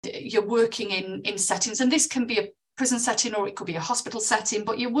you're working in settings, and this can be a prison setting or it could be a hospital setting,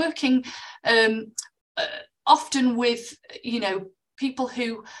 but you're working often with, people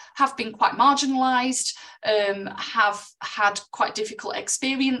who have been quite marginalised, have had quite difficult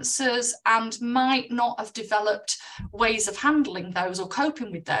experiences, and might not have developed ways of handling those or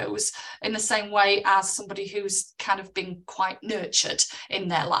coping with those in the same way as somebody who's kind of been quite nurtured in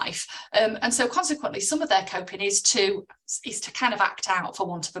their life. And so consequently, some of their coping is to kind of act out, for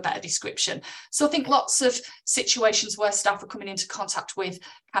want of a better description. So I think lots of situations where staff are coming into contact with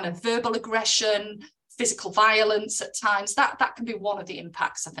kind of verbal aggression, physical violence at times, that can be one of the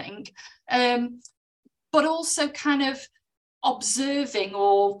impacts, I think. But also kind of observing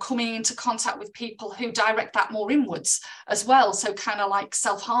or coming into contact with people who direct that more inwards as well. So kind of like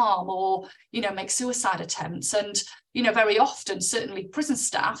self-harm or, make suicide attempts. And, very often, certainly prison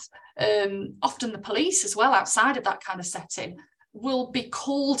staff, often the police as well, outside of that kind of setting, will be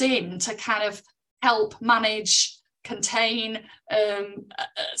called in to kind of help manage, contain,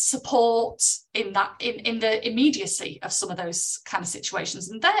 support in the immediacy of some of those kind of situations,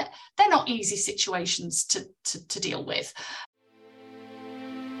 and they're not easy situations to deal with.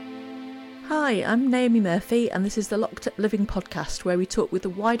 Hi, I'm Naomi Murphy, and this is the Locked Up Living podcast, where we talk with a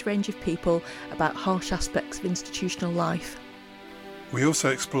wide range of people about harsh aspects of institutional life. We also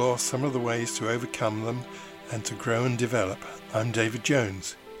explore some of the ways to overcome them and to grow and develop. I'm David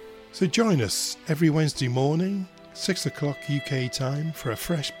Jones. So join us every Wednesday morning, 6 o'clock UK time, for a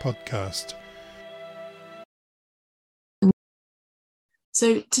fresh podcast.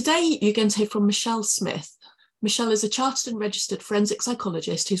 So today you're going to hear from Michelle Smith. Michelle is a chartered and registered forensic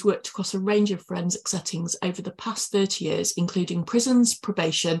psychologist who's worked across a range of forensic settings over the past 30 years, including prisons,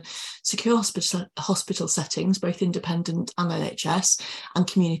 probation, secure hospital settings, both independent and NHS, and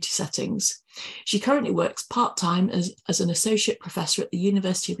community settings. She currently works part-time as an associate professor at the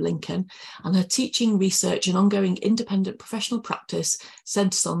University of Lincoln, and her teaching, research and ongoing independent professional practice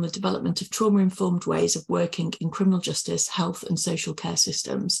centres on the development of trauma-informed ways of working in criminal justice, health and social care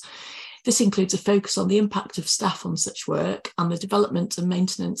systems. This includes a focus on the impact of staff on such work and the development and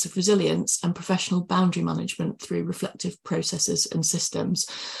maintenance of resilience and professional boundary management through reflective processes and systems.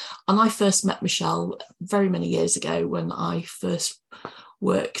 And I first met Michelle very many years ago when I first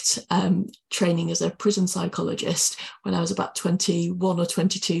worked training as a prison psychologist when I was about 21 or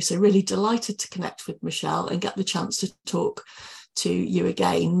 22. So really delighted to connect with Michelle and get the chance to talk to you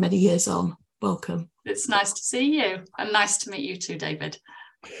again many years on. Welcome. It's nice to see you, and nice to meet you too, David.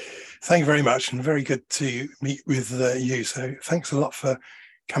 Thank you very much, and very good to meet with you. So thanks a lot for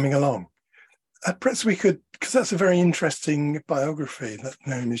coming along. Perhaps we could, because that's a very interesting biography that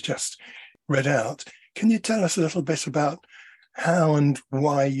Naomi's just read out. Can you tell us a little bit about how and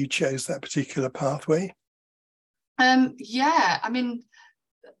why you chose that particular pathway? Yeah, I mean,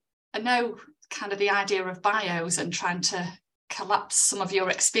 I know kind of the idea of bios and trying to collapse some of your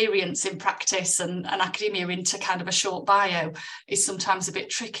experience in practice and academia into kind of a short bio is sometimes a bit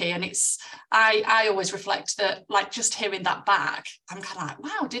tricky. And I always reflect that, like, just hearing that back, I'm kind of like,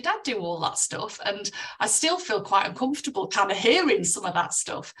 wow, did I do all that stuff? And I still feel quite uncomfortable kind of hearing some of that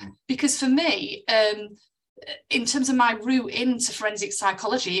stuff, because for me, in terms of my route into forensic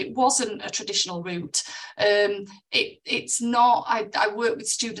psychology, it wasn't a traditional route. It's not. I work with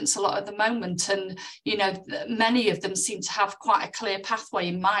students a lot at the moment, and many of them seem to have quite a clear pathway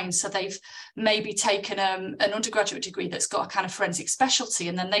in mind. So they've maybe taken an undergraduate degree that's got a kind of forensic specialty,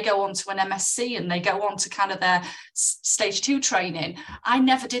 and then they go on to an MSc, and they go on to kind of their stage 2 training. I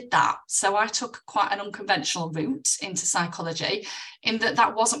never did that, so I took quite an unconventional route into psychology, in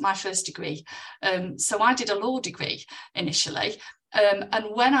that wasn't my first degree. So I did a law degree initially. And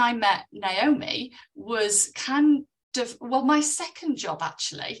when I met Naomi was kind of, well, my second job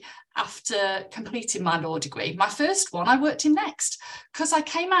actually, after completing my law degree. My first one, I worked in Next, because I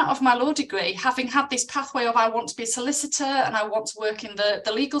came out of my law degree having had this pathway of I want to be a solicitor and I want to work in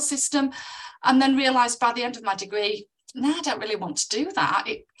the legal system, and then realised by the end of my degree, no, I don't really want to do that.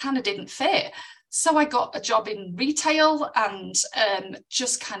 It kind of didn't fit. So I got a job in retail and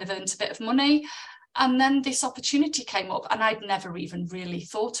just kind of earned a bit of money. And then this opportunity came up, and I'd never even really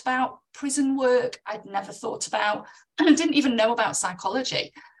thought about prison work. I'd never thought about, and I didn't even know about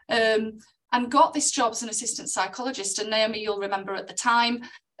psychology. And got this job as an assistant psychologist. And Naomi, you'll remember at the time,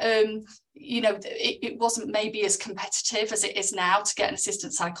 it wasn't maybe as competitive as it is now to get an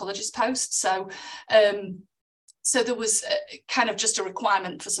assistant psychologist post. So there was kind of just a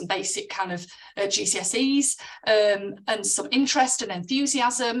requirement for some basic kind of GCSEs and some interest and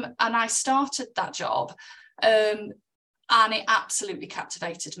enthusiasm. And I started that job and it absolutely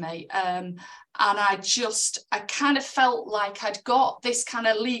captivated me. And I kind of felt like I'd got this kind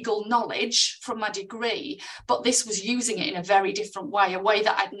of legal knowledge from my degree, but this was using it in a very different way, a way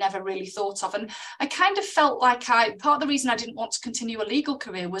that I'd never really thought of. And I kind of felt like part of the reason I didn't want to continue a legal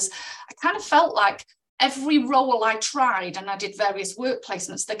career was I kind of felt like every role I tried, and I did various work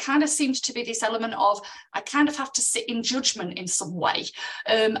placements, there kind of seemed to be this element of I kind of have to sit in judgment in some way.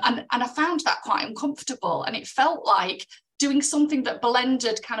 And I found that quite uncomfortable. And it felt like doing something that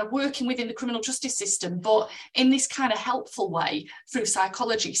blended kind of working within the criminal justice system, but in this kind of helpful way through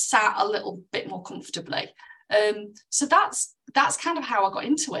psychology, sat a little bit more comfortably. So that's kind of how I got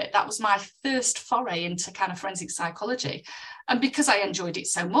into it. That was my first foray into kind of forensic psychology. And because I enjoyed it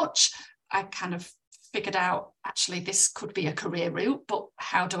so much, I kind of figured out, actually, this could be a career route, but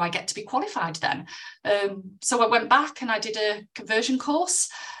how do I get to be qualified then? So I went back and I did a conversion course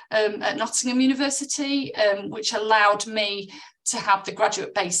at Nottingham University, which allowed me to have the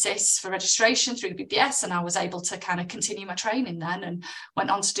graduate basis for registration through BPS, and I was able to kind of continue my training then and went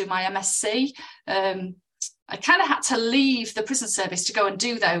on to do my MSc. I kind of had to leave the prison service to go and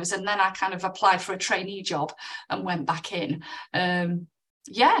do those, and then I kind of applied for a trainee job and went back in.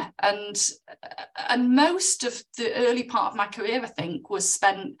 Yeah, and most of the early part of my career, I think, was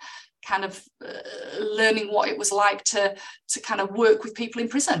spent kind of learning what it was like to kind of work with people in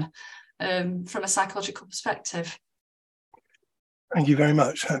prison from a psychological perspective. Thank you very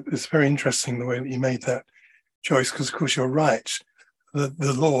much. It's very interesting the way that you made that choice, because of course you're right.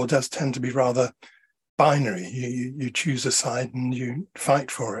 The law does tend to be rather binary. You choose a side and you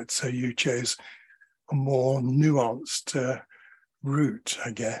fight for it. So you chose a more nuanced route,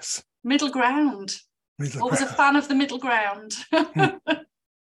 I guess. Middle ground. Always a fan of the middle ground.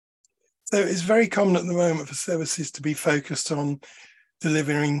 So it's very common at the moment for services to be focused on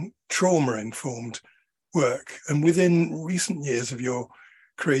delivering trauma-informed work. And within recent years of your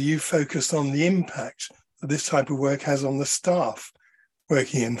career, you've focused on the impact that this type of work has on the staff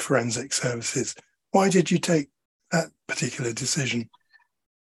working in forensic services. Why did you take that particular decision?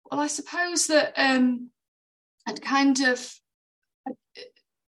 Well, I suppose that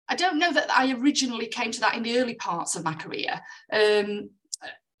I don't know that I originally came to that in the early parts of my career.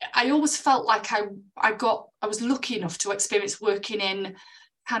 I always felt like I was lucky enough to experience working in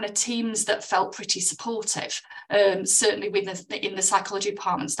kind of teams that felt pretty supportive, certainly in the psychology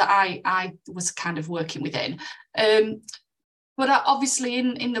departments that I was kind of working within. But obviously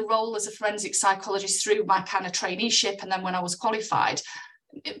in the role as a forensic psychologist through my kind of traineeship, and then when I was qualified,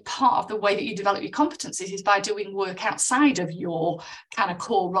 part of the way that you develop your competencies is by doing work outside of your kind of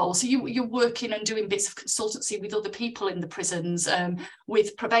core role. So you're working and doing bits of consultancy with other people in the prisons,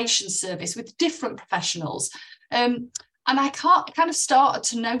 with probation service, with different professionals. And I kind of started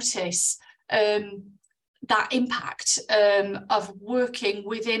to notice that impact of working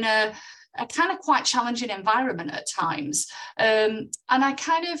within a kind of quite challenging environment at times. And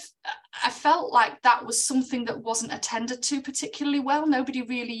I felt like that was something that wasn't attended to particularly well. Nobody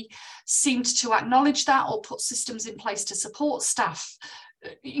really seemed to acknowledge that or put systems in place to support staff,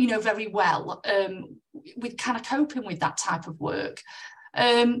 very well with kind of coping with that type of work.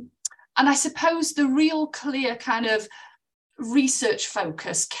 And I suppose the real clear kind of research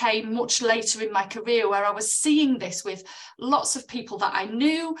focus came much later in my career, where I was seeing this with lots of people that I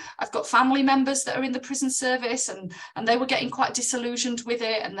knew. I've got family members that are in the prison service, and they were getting quite disillusioned with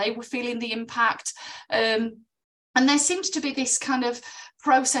it, and they were feeling the impact. And there seems to be this kind of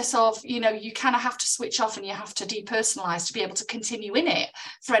process of, you kind of have to switch off and you have to depersonalize to be able to continue in it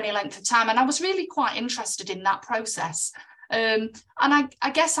for any length of time. And I was really quite interested in that process. And I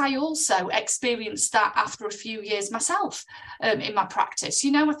guess I also experienced that after a few years myself in my practice.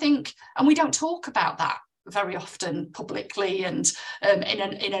 I think, and we don't talk about that very often publicly and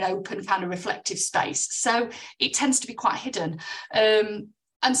in an open kind of reflective space. So it tends to be quite hidden.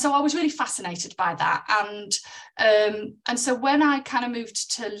 And so I was really fascinated by that. And so when I kind of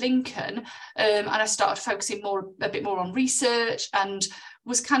moved to Lincoln and I started focusing a bit more on research, and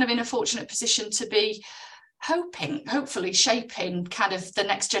was kind of in a fortunate position to be hopefully shaping kind of the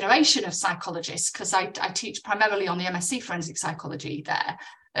next generation of psychologists, because I teach primarily on the MSc Forensic Psychology there.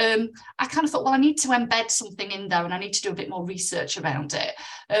 I kind of thought, well, I need to embed something in there and I need to do a bit more research around it.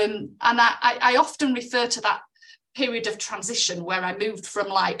 And I often refer to that period of transition where I moved from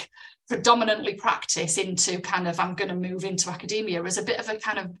like predominantly practice into kind of, I'm going to move into academia, as a bit of a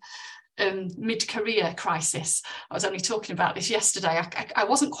kind of mid-career crisis. I was only talking about this yesterday. I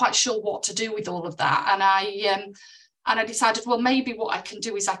wasn't quite sure what to do with all of that, and I decided, well, maybe what I can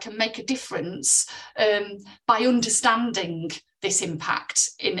do is I can make a difference by understanding this impact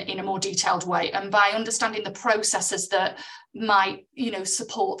in a more detailed way, and by understanding the processes that might,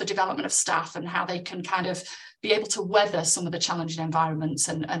 support the development of staff and how they can kind of be able to weather some of the challenging environments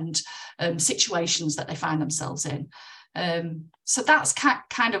and situations that they find themselves in. So that's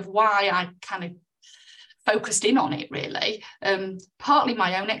kind of why I kind of focused in on it, really. Partly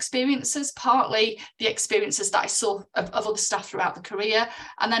my own experiences, partly the experiences that I saw of other staff throughout the career,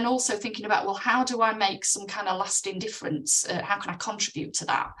 and then also thinking about, well, how do I make some kind of lasting difference? How can I contribute to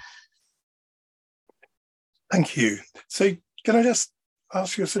that? Thank you. So can I just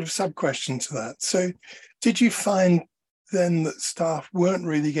ask you a sort of sub-question to that? So did you find then that staff weren't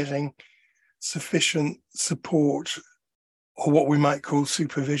really getting sufficient support or what we might call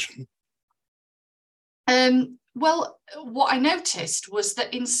supervision? Well, what I noticed was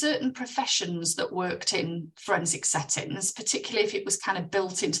that in certain professions that worked in forensic settings, particularly if it was kind of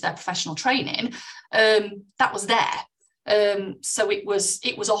built into their professional training, that was there. So it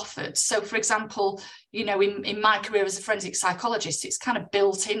was offered. So, for example, in my career as a forensic psychologist, it's kind of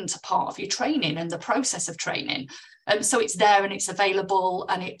built into part of your training and the process of training. So it's there and it's available,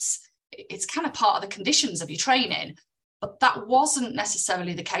 and it's kind of part of the conditions of your training. But that wasn't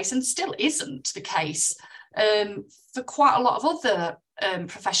necessarily the case, and still isn't the case for quite a lot of other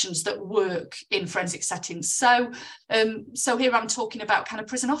professions that work in forensic settings. So here I'm talking about kind of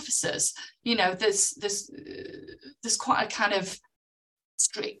prison officers. There's quite a kind of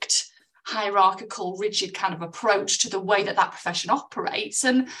strict, hierarchical, rigid kind of approach to the way that profession operates,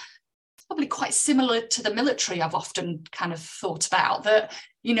 and probably quite similar to the military. I've often kind of thought about that.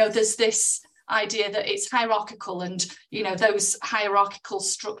 There's this idea that it's hierarchical, and those hierarchical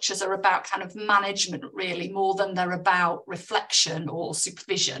structures are about kind of management, really, more than they're about reflection or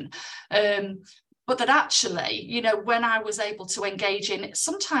supervision. But that actually, when I was able to engage in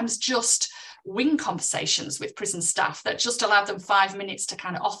sometimes just wing conversations with prison staff that just allowed them 5 minutes to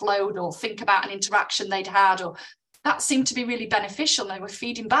kind of offload or think about an interaction they'd had, or that seemed to be really beneficial. They were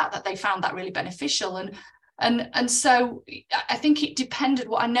feeding back that they found that really beneficial. And so I think it depended,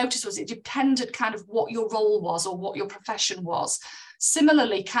 what I noticed was it depended kind of what your role was or what your profession was.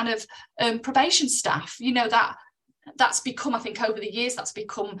 Similarly, kind of probation staff, that's become, I think over the years, that's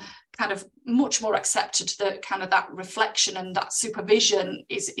become kind of much more accepted, that kind of that reflection and that supervision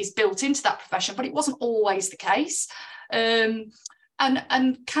is built into that profession, but it wasn't always the case. And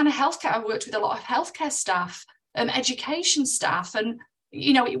kind of healthcare, I worked with a lot of healthcare staff, education staff, and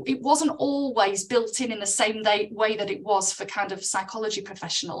it wasn't always built in the same way that it was for kind of psychology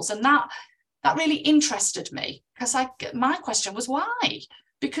professionals. And that really interested me, because my question was why?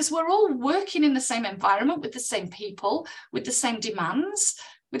 Because we're all working in the same environment with the same people, with the same demands,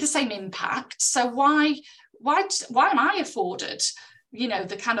 with the same impact. So why am I afforded,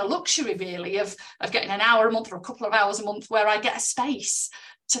 the kind of luxury really of getting an hour a month or a couple of hours a month where I get a space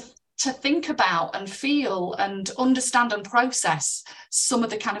to think about and feel and understand and process some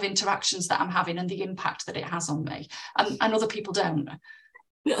of the kind of interactions that I'm having and the impact that it has on me, and other people don't.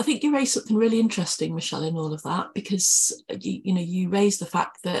 I think you raised something really interesting, Michelle, in all of that, because you raised the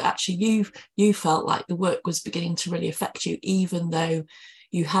fact that actually you felt like the work was beginning to really affect you, even though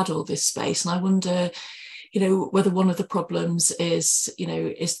you had all this space. And I wonder, whether one of the problems is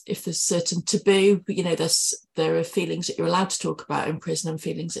if there's certain taboo, there are feelings that you're allowed to talk about in prison and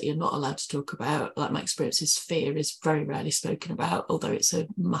feelings that you're not allowed to talk about. Like my experience is fear is very rarely spoken about, although it's a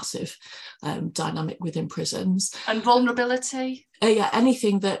massive dynamic within prisons. And vulnerability.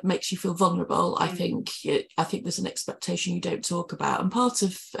 Anything that makes you feel vulnerable, I think there's an expectation you don't talk about. And part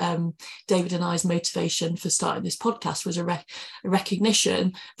of David and I's motivation for starting this podcast was a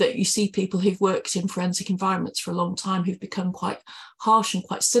recognition that you see people who've worked in forensic environments for a long time who've become quite harsh and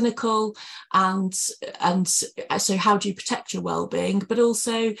quite cynical, and so how do you protect your well-being? But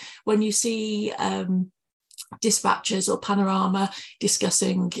also when you see dispatches or Panorama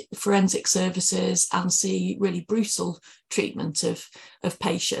discussing forensic services and see really brutal treatment of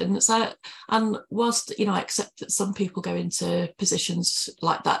patients, and whilst I accept that some people go into positions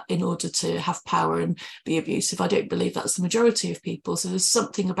like that in order to have power and be abusive, I don't believe that's the majority of people. So there's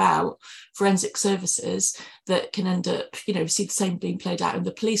something about forensic services that can end up see the same being played out in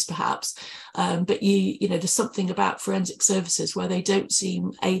the police perhaps, but there's something about forensic services where they don't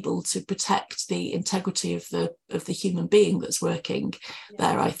seem able to protect the integrity of the human being that's working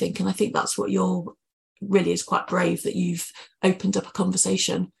there, I think. And I think that's what you're really is quite brave, that you've opened up a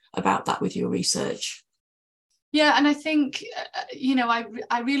conversation about that with your research. Yeah, and I think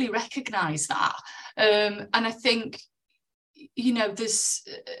I really recognise that, and I think there's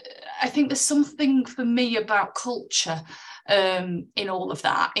something for me about culture in all of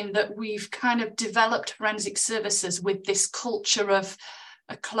that, in that we've kind of developed forensic services with this culture of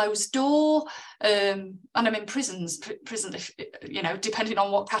a closed door, and I mean prison, if, you know, depending on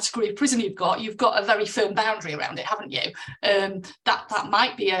what category of prison you've got a very firm boundary around it, haven't you? That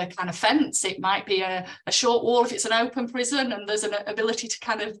might be a kind of fence, it might be a short wall if it's an open prison and there's an ability to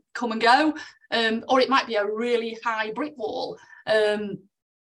kind of come and go, or it might be a really high brick wall.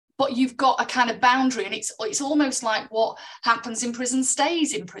 But you've got a kind of boundary, and it's almost like what happens in prison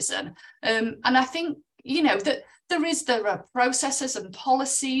stays in prison. And I think, you know, that there are processes and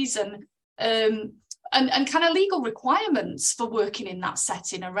policies and kind of legal requirements for working in that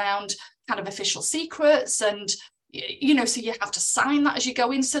setting around kind of official secrets, and you know, so you have to sign that as you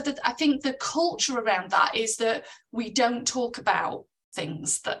go in. So that I think the culture around that is that we don't talk about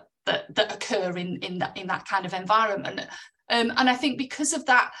things that occur in that kind of environment. And I think because of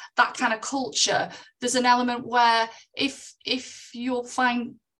that kind of culture, there's an element where if you're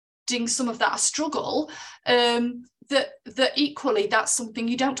finding some of that a struggle, that equally that's something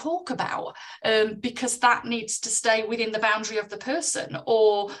you don't talk about, because that needs to stay within the boundary of the person,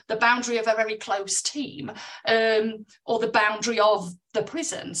 or the boundary of a very close team, or the boundary of the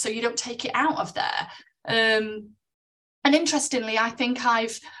prison. So you don't take it out of there. And interestingly, I think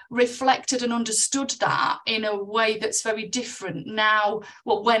I've reflected and understood that in a way that's very different now,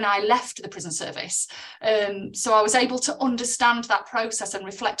 well, when I left the prison service. So I was able to understand that process and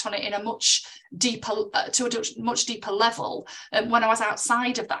reflect on it in a much deeper, to a much deeper level when I was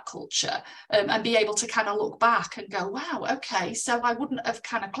outside of that culture, and be able to kind of look back and go, wow, okay, so I wouldn't have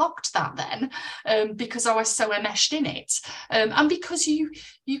kind of clocked that then, because I was so enmeshed in it. And because you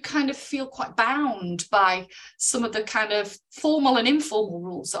kind of feel quite bound by some of the kind of formal and informal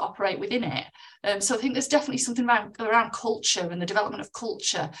rules that operate within it. So I think there's definitely something around culture and the development of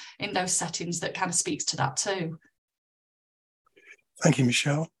culture in those settings that kind of speaks to that too. Thank you,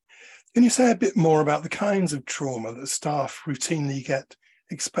 Michelle. Can you say a bit more about the kinds of trauma that staff routinely get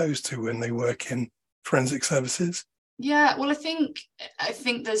exposed to when they work in forensic services? Yeah, well, I think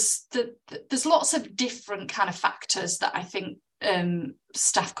there's lots of different kind of factors that I think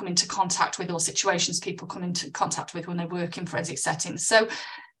staff come into contact with, or situations people come into contact with when they work in forensic settings. So,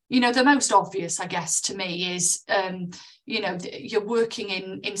 you know, the most obvious, I guess, to me is, you know, you're working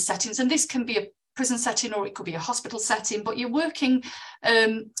in settings, and this can be a prison setting or it could be a hospital setting, but you're working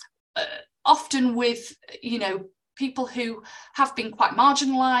often with, you know, people who have been quite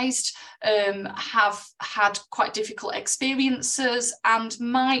marginalised, have had quite difficult experiences, and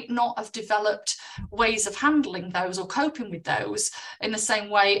might not have developed ways of handling those or coping with those in the same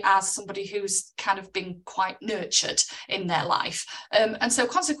way as somebody who's kind of been quite nurtured in their life. And so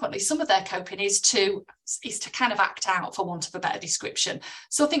consequently, some of their coping is to kind of act out, for want of a better description.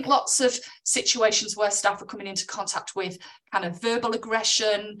 So I think lots of situations where staff are coming into contact with kind of verbal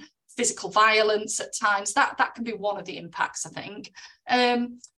aggression, physical violence at times, that can be one of the impacts, I think.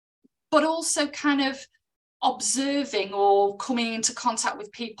 But also kind of observing or coming into contact with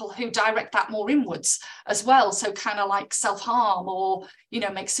people who direct that more inwards as well. So kind of like self-harm, or, you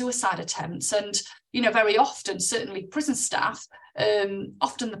know, make suicide attempts. And, you know, very often, certainly prison staff,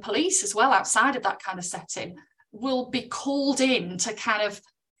 often the police as well, outside of that kind of setting, will be called in to kind of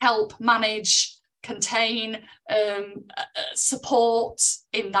help manage, contain, support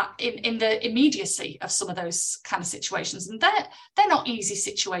in the immediacy of some of those kind of situations, and they're not easy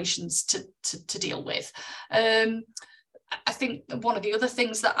situations to deal with. I think one of the other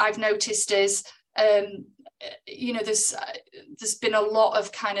things that I've noticed is, you know, there's been a lot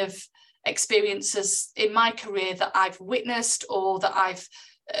of kind of experiences in my career that I've witnessed, or that I've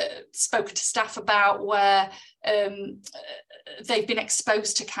spoken to staff about, where they've been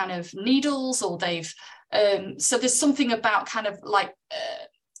exposed to kind of needles, or they've so there's something about kind of like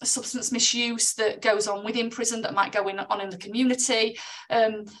substance misuse that goes on within prison that might go on in the community,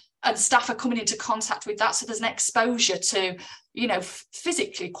 and staff are coming into contact with that. So there's an exposure to, you know,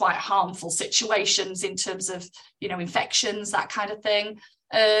 physically quite harmful situations in terms of, you know, infections, that kind of thing.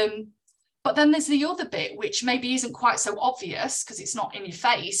 But then there's the other bit, which maybe isn't quite so obvious because it's not in your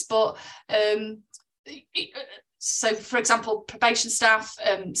face, but so, for example, probation staff,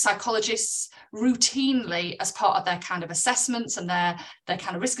 psychologists, routinely, as part of their kind of assessments and their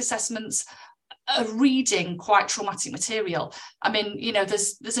kind of risk assessments, are reading quite traumatic material. I mean, you know,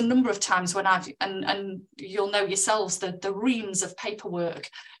 there's a number of times when I've, and you'll know yourselves, the reams of paperwork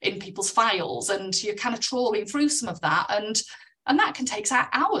in people's files, and you're kind of trawling through some of that, and that can take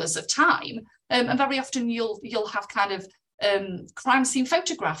hours of time. And very often you'll have kind of crime scene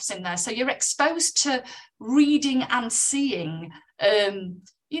photographs in there. So you're exposed to reading and seeing,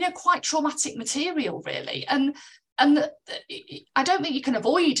 you know, quite traumatic material, really. And I don't think you can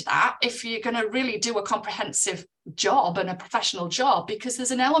avoid that if you're going to really do a comprehensive job and a professional job, because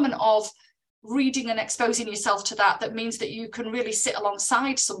there's an element of reading and exposing yourself to that means that you can really sit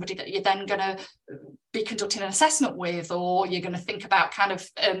alongside somebody that you're then going to be conducting an assessment with, or you're going to think about kind of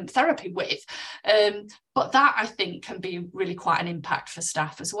therapy with. But that, I think, can be really quite an impact for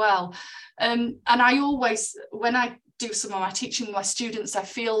staff as well. And I always, when I do some of my teaching with my students, I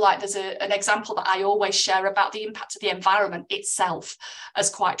feel like there's an example that I always share about the impact of the environment itself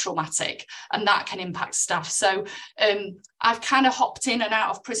as quite traumatic, and that can impact staff. So I've kind of hopped in and out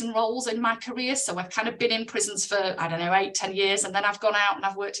of prison roles in my career. So I've kind of been in prisons for, I don't know, 8-10 years, and then I've gone out and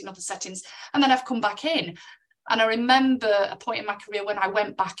I've worked in other settings, and then I've come back in. And I remember a point in my career when I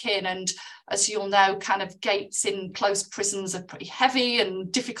went back in, and as you'll know, kind of gates in closed prisons are pretty heavy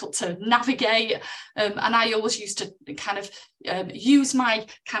and difficult to navigate. And I always used to kind of use my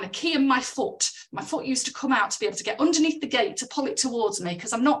kind of key in my foot. My foot used to come out to be able to get underneath the gate to pull it towards me,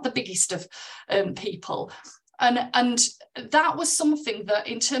 because I'm not the biggest of people. And that was something that,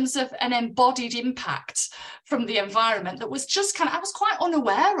 in terms of an embodied impact from the environment, that was just kind of, I was quite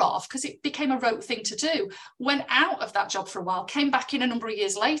unaware of, because it became a rote thing to do. Went out of that job for a while, came back in a number of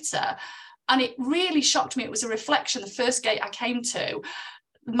years later, and it really shocked me. It was a reflection. The first gate I came to,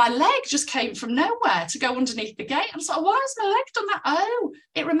 my leg just came from nowhere to go underneath the gate. I was like, why has my leg done that? Oh,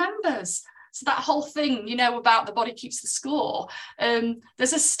 it remembers. So that whole thing, you know, about the body keeps the score.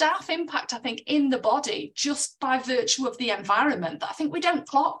 There's a staff impact, I think, in the body just by virtue of the environment that I think we don't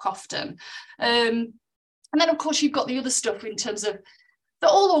clock often. And then, of course, you've got the other stuff in terms of that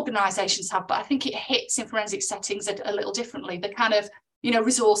all organisations have, but I think it hits in forensic settings a little differently. The kind of, you know,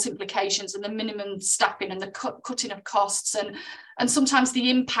 resource implications and the minimum staffing and the cutting of costs, and sometimes the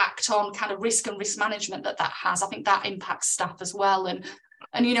impact on kind of risk and risk management that has. I think that impacts staff as well.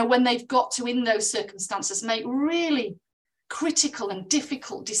 And, you know, when they've got to, in those circumstances, make really critical and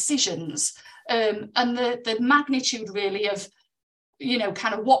difficult decisions, and the magnitude really of, you know,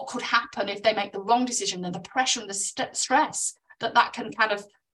 kind of what could happen if they make the wrong decision, and the pressure and the stress that can kind of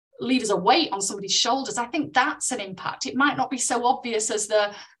leave as a weight on somebody's shoulders. I think that's an impact. It might not be so obvious as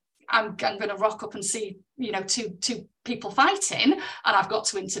I'm going to rock up and see, you know, two people fighting and I've got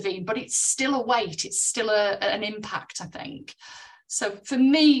to intervene, but it's still a weight. It's still an impact, I think. So for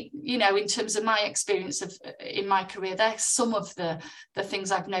me, you know, in terms of my experience in my career, there's some of the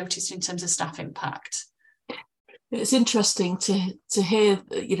things I've noticed in terms of staff impact. It's interesting to hear,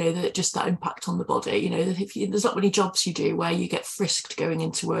 you know, that just that impact on the body. You know, there's not many jobs you do where you get frisked going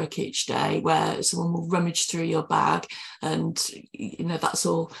into work each day, where someone will rummage through your bag, and you know that's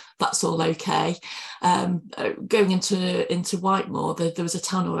all okay. Going into Whitemoor, there was a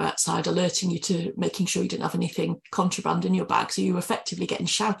tannoy outside alerting you to making sure you didn't have anything contraband in your bag, so you were effectively getting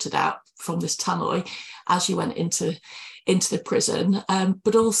shouted at from this tannoy as you went into the prison.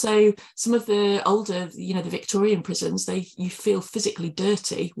 But also some of the older, you know, the Victorian prisons, you feel physically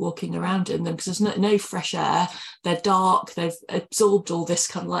dirty walking around in them, because there's no fresh air. They're dark. They've absorbed all this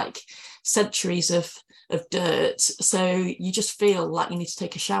kind of like centuries of dirt. So you just feel like you need to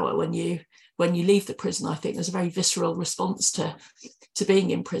take a shower when you leave the prison. I think there's a very visceral response to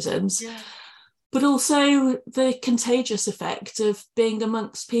being in prisons. Yeah. But also the contagious effect of being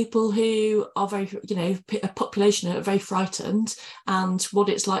amongst people who are very, you know, a population who are very frightened, and what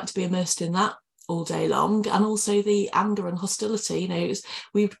it's like to be immersed in that all day long, and also the anger and hostility. You know,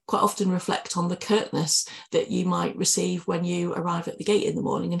 we quite often reflect on the curtness that you might receive when you arrive at the gate in the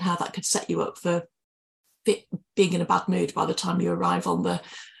morning, and how that could set you up for being in a bad mood by the time you arrive on the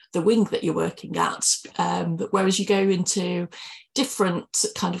wing that you're working at. Whereas you go into different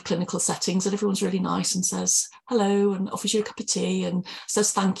kind of clinical settings and everyone's really nice and says hello and offers you a cup of tea and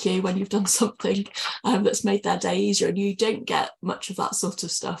says thank you when you've done something that's made their day easier, and you don't get much of that sort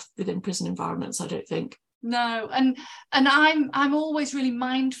of stuff within prison environments, I don't think. No, and I'm always really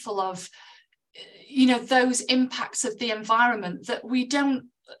mindful of, you know, those impacts of the environment that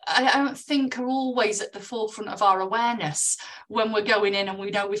I don't think are always at the forefront of our awareness when we're going in and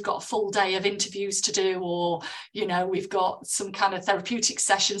we know we've got a full day of interviews to do, or, you know, we've got some kind of therapeutic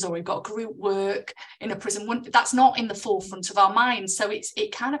sessions, or we've got group work in a prison. That's not in the forefront of our minds, so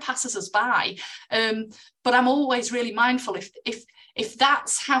it kind of passes us by. But I'm always really mindful if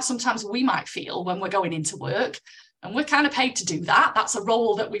that's how sometimes we might feel when we're going into work, and we're kind of paid to do that. That's a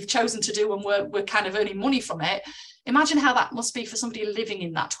role that we've chosen to do, and we're kind of earning money from it. Imagine how that must be for somebody living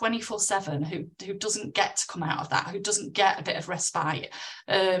in that 24/7 who doesn't get to come out of that, who doesn't get a bit of respite.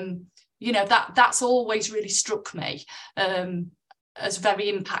 You know, that's always really struck me as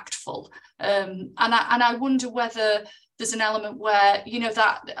very impactful. And I wonder whether there's an element where, you know,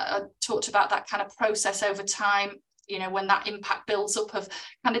 that I talked about that kind of process over time. you know, when that impact builds up of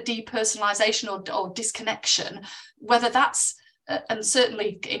kind of depersonalization or disconnection, whether that's, and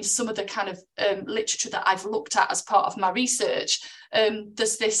certainly in some of the kind of literature that I've looked at as part of my research,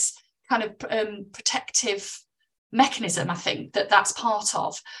 there's this kind of protective mechanism, I think, that's part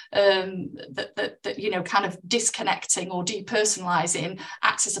of, that you know, kind of disconnecting or depersonalizing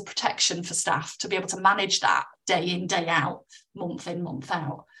acts as a protection for staff to be able to manage that day in, day out, month in, month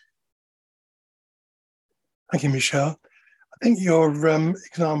out. Thank you, Michelle. I think your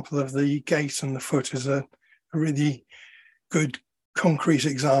example of the gait and the foot is a really good concrete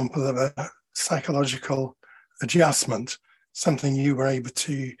example of a psychological adjustment, something you were able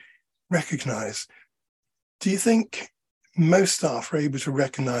to recognise. Do you think most staff are able to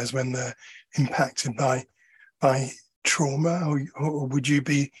recognise when they're impacted by trauma, or would you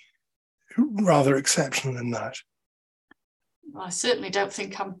be rather exceptional in that? Well, I certainly don't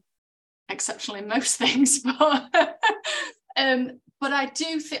think I'm exceptional in most things, but I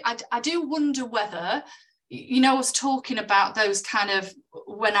do think I do wonder whether, you know, I was talking about those kind of,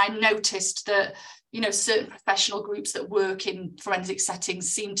 when I noticed that, you know, certain professional groups that work in forensic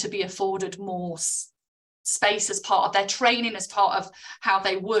settings seem to be afforded more space as part of their training, as part of how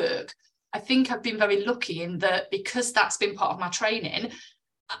they work. I think I've been very lucky in that, because that's been part of my training,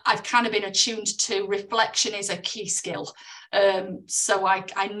 I've kind of been attuned to reflection is a key skill. So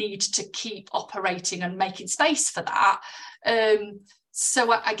I need to keep operating and making space for that.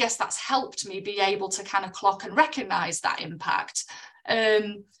 So I guess that's helped me be able to kind of clock and recognise that impact.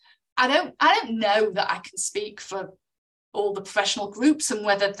 I don't know that I can speak for all the professional groups and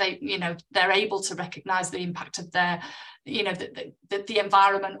whether they, you know, they're able to recognise the impact of their, you know, the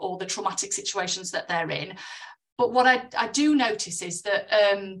environment or the traumatic situations that they're in. But what I do notice is that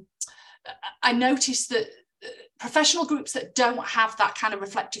I notice that professional groups that don't have that kind of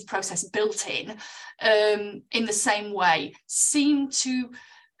reflective process built in the same way seem to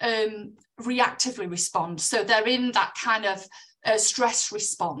reactively respond. So they're in that kind of stress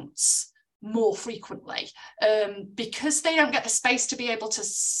response more frequently because they don't get the space to be able to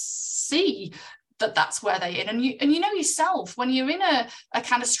see that that's where they're in. And you know yourself, when you're in a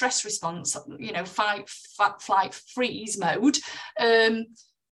kind of stress response, you know, fight, flight, freeze mode,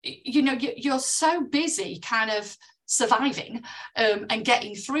 you know, you're so busy kind of surviving and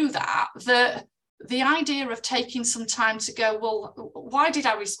getting through that the idea of taking some time to go, well, why did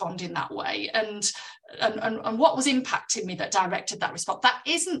I respond in that way? And what was impacting me that directed that response? That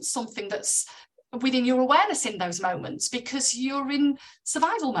isn't something that's within your awareness in those moments because you're in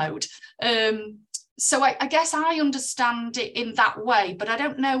survival mode. So I guess I understand it in that way, but I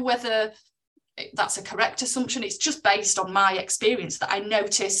don't know whether that's a correct assumption. It's just based on my experience that I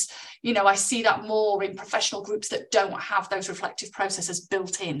notice, you know, I see that more in professional groups that don't have those reflective processes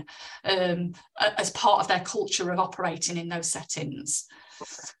built in as part of their culture of operating in those settings.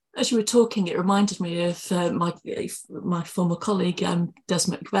 As you were talking, it reminded me of my former colleague, Des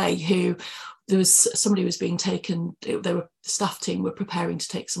McVeigh, who there was somebody was being taken, the staff team were preparing to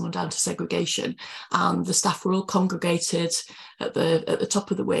take someone down to segregation, and the staff were all congregated at the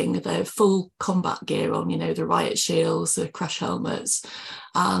top of the wing, their full combat gear on, you know, the riot shields, the crash helmets.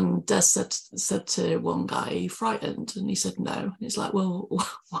 And Des said to one guy, "Are you frightened?" And he said, "No." And he's like, "Well,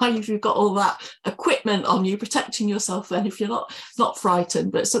 why have you got all that equipment on you protecting yourself then if you're not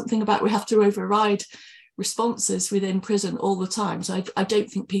frightened?" But something about we have to override responses within prison all the time. So I don't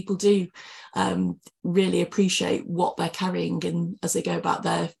think people do really appreciate what they're carrying in as they go about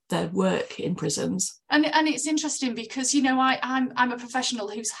their work in prisons. And it's interesting because, you know, I'm a professional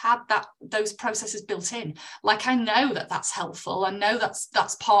who's had those processes built in. Like, I know that's helpful. I know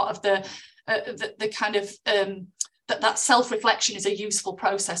that's part of the kind of that self-reflection is a useful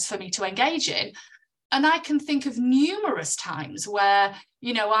process for me to engage in. And I can think of numerous times where,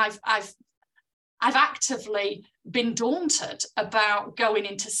 you know, I've actively been daunted about going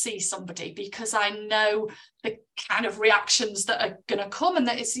in to see somebody because I know the kind of reactions that are going to come, and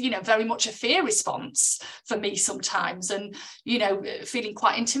that it's, you know, very much a fear response for me sometimes, and, you know, feeling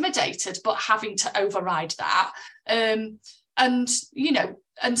quite intimidated, but having to override that. And, you know,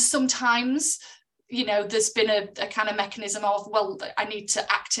 and sometimes, you know, there's been a kind of mechanism of, well, I need to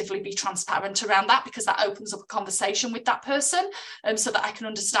actively be transparent around that because that opens up a conversation with that person so that I can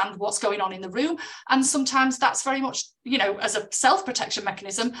understand what's going on in the room. And sometimes that's very much, you know, as a self-protection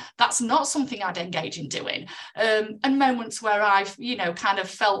mechanism, that's not something I'd engage in doing. And moments where I've, you know, kind of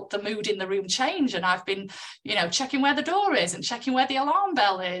felt the mood in the room change, and I've been, you know, checking where the door is and checking where the alarm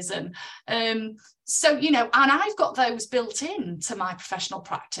bell is. And so, you know, and I've got those built in to my professional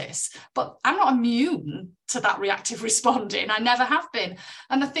practice, but I'm not immune to that reactive responding. I never have been.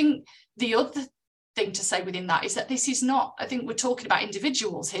 And I think the other thing to say within that is that this is not, I think we're talking about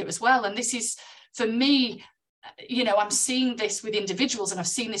individuals here as well. And this is, for me, you know, I'm seeing this with individuals, and I've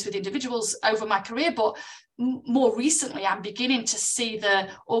seen this with individuals over my career, but more recently I'm beginning to see the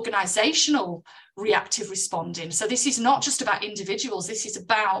organizational reactive responding. So this is not just about individuals, this is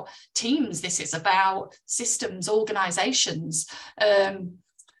about teams, this is about systems, organizations, and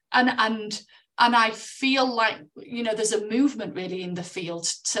I feel like, you know, there's a movement really in the field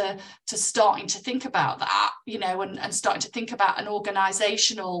to starting to think about that, you know, and starting to think about an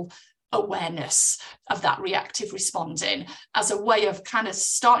organizational awareness of that reactive responding as a way of kind of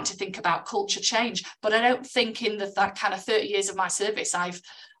starting to think about culture change. But I don't think in that kind of 30 years of my service I've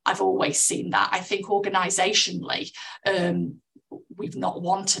always seen that. I think organizationally we've not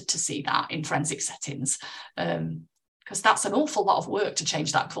wanted to see that in forensic settings, because that's an awful lot of work to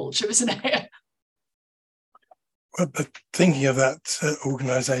change that culture, isn't it? Well, but thinking of that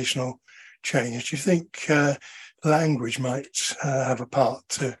organisational change, do you think language might have a part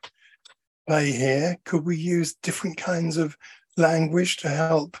to play here? Could we use different kinds of language to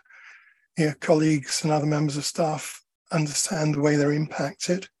help, you know, colleagues and other members of staff understand the way they're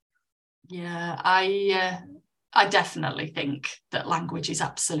impacted? Yeah, I definitely think that language is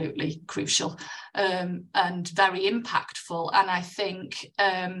absolutely crucial and very impactful. And I think,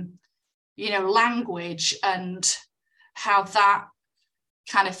 you know, language and how that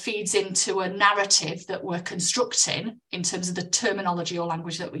kind of feeds into a narrative that we're constructing in terms of the terminology or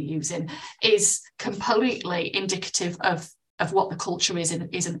language that we're using is completely indicative of what the culture is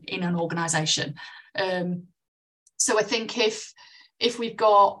in an organisation. So I think if we've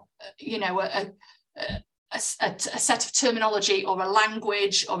got, you know, a set of terminology or a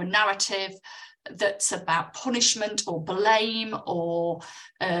language or a narrative that's about punishment or blame or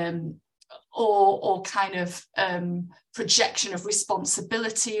kind of projection of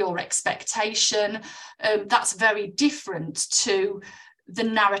responsibility or expectation, that's very different to the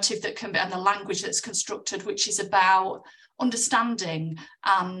narrative that can be and the language that's constructed, which is about understanding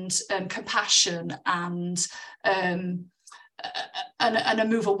and compassion and a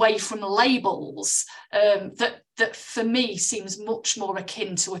move away from labels that for me seems much more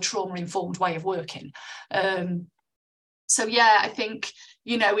akin to a trauma-informed way of working. So yeah, I think,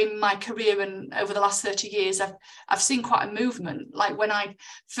 you know, in my career and over the last 30 years, I've seen quite a movement. Like when I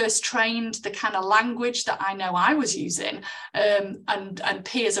first trained, the kind of language that I know I was using and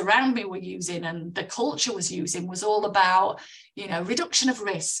peers around me were using and the culture was using was all about, you know, reduction of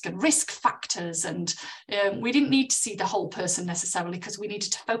risk and risk factors. And we didn't need to see the whole person necessarily because we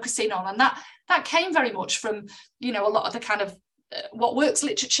needed to focus in on. And that came very much from, you know, a lot of the kind of what works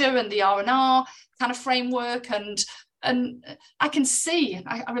literature and the R&R kind of framework. And I can see,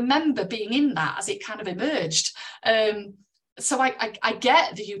 I remember being in that as it kind of emerged. So I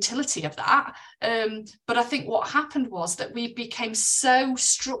get the utility of that. But I think what happened was that we became so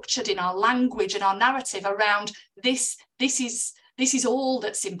structured in our language and our narrative around this is all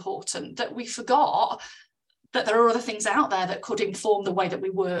that's important, that we forgot that there are other things out there that could inform the way that we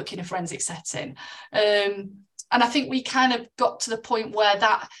work in a forensic setting. And I think we kind of got to the point where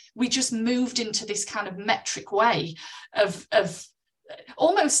that we just moved into this kind of metric way of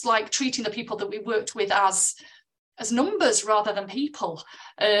almost like treating the people that we worked with as numbers rather than people.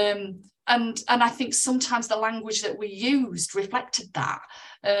 And I think sometimes the language that we used reflected that.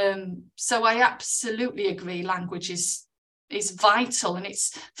 So I absolutely agree. Language is vital, and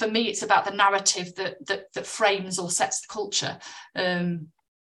it's, for me, it's about the narrative that frames or sets the culture.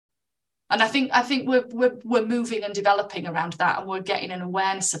 And I think we're moving and developing around that, and we're getting an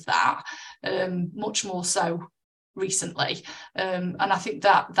awareness of that much more so recently. And I think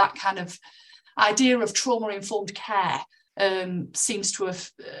that kind of idea of trauma-informed care seems to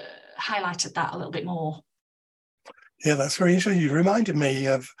have highlighted that a little bit more. Yeah, that's very interesting. You reminded me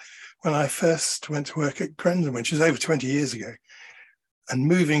of when I first went to work at Crendon, which is over 20 years ago, and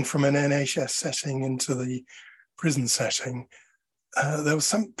moving from an NHS setting into the prison setting. There was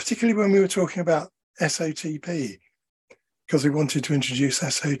some, particularly when we were talking about SOTP, because we wanted to introduce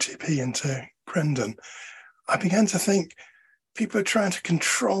SOTP into Crendon, I began to think people are trying to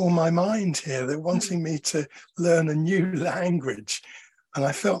control my mind here. They're wanting me to learn a new language. And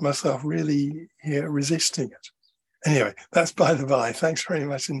I felt myself really resisting it. Anyway, that's by the by. Thanks very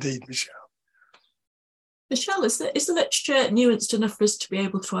much indeed, Michelle. Michelle, is the literature nuanced enough for us to be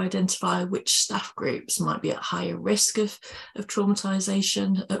able to identify which staff groups might be at higher risk of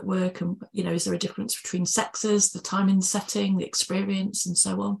traumatisation at work? And, you know, is there a difference between sexes, the time in setting, the experience, and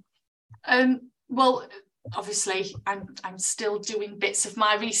so on? Well, obviously, I'm still doing bits of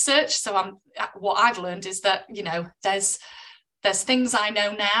my research. So what I've learned is that, you know, there's there's things I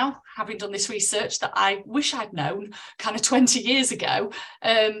know now, having done this research, that I wish I'd known kind of 20 years ago.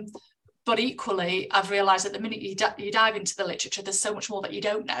 But equally, I've realised that the minute you dive into the literature, there's so much more that you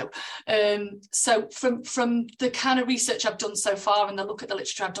don't know. So from the kind of research I've done so far and the look at the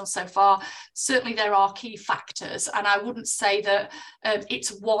literature I've done so far, certainly there are key factors. And I wouldn't say that it's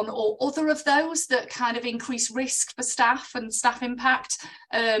one or other of those that kind of increase risk for staff and staff impact.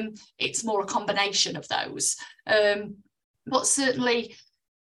 It's more a combination of those. But certainly,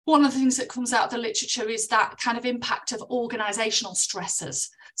 one of the things that comes out of the literature is that kind of impact of organisational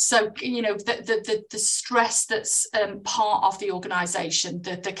stresses. So, you know, the stress that's part of the organisation,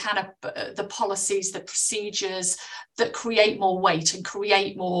 the kind of the policies, the procedures that create more weight and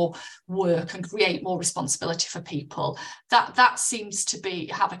create more work and create more responsibility for people, that seems to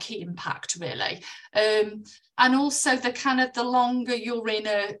have a key impact, really. And also the kind of the longer you're in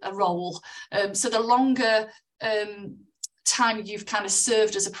a role, so the longer time you've kind of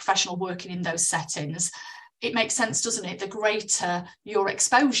served as a professional working in those settings, it makes sense, doesn't it? The greater your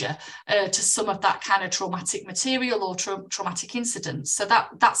exposure to some of that kind of traumatic material or traumatic incidents. So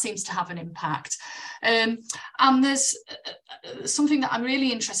that seems to have an impact. And there's something that I'm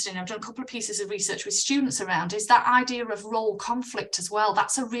really interested in. I've done a couple of pieces of research with students around, is that idea of role conflict as well.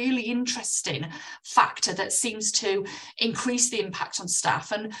 That's a really interesting factor that seems to increase the impact on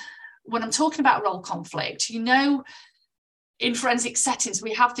staff. And when I'm talking about role conflict, you know, in forensic settings,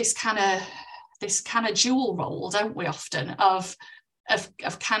 we have this kind of dual role, don't we, often, of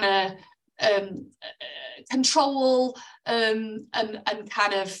kind of control and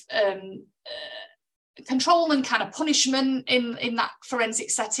kind of control and kind of punishment in that forensic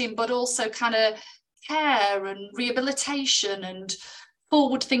setting, but also kind of care and rehabilitation and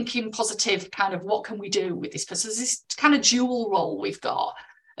forward thinking, positive kind of what can we do with this person. There's this kind of dual role we've got.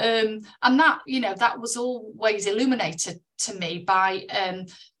 And that, you know, that was always illuminated to me by,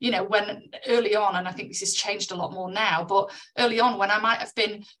 you know, when early on, and I think this has changed a lot more now, but early on when I might have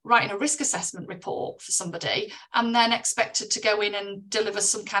been writing a risk assessment report for somebody and then expected to go in and deliver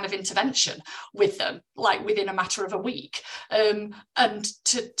some kind of intervention with them, like within a matter of a week, and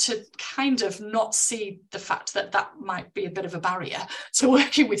to kind of not see the fact that that might be a bit of a barrier to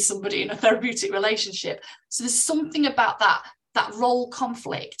working with somebody in a therapeutic relationship. So there's something about that role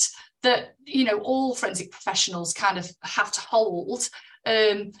conflict that, you know, all forensic professionals kind of have to hold,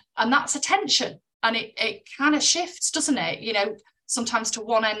 and that's a tension, and it kind of shifts, doesn't it, you know, sometimes to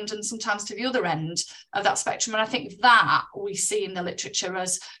one end and sometimes to the other end of that spectrum. And I think that we see in the literature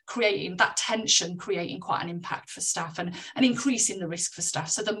as creating that tension, creating quite an impact for staff and increasing the risk for staff.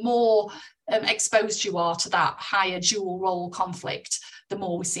 So the more exposed you are to that higher dual role conflict, the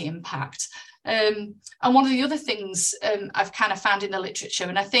more we see impact. And one of the other things I've kind of found in the literature,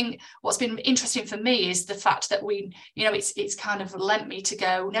 and I think what's been interesting for me, is the fact that we, you know, it's kind of lent me to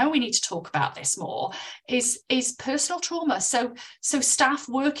go, no, we need to talk about this more, is personal trauma. So staff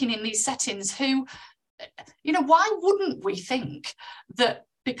working in these settings who, you know, why wouldn't we think that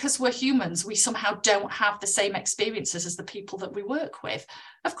because we're humans, we somehow don't have the same experiences as the people that we work with?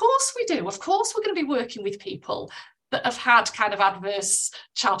 Of course we do. Of course we're going to be working with people that have had kind of adverse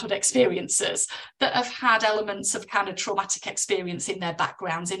childhood experiences, that have had elements of kind of traumatic experience in their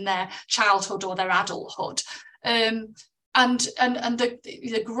backgrounds, in their childhood or their adulthood. And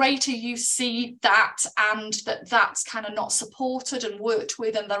the greater you see that, and that's kind of not supported and worked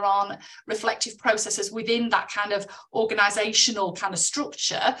with, and there aren't reflective processes within that kind of organisational kind of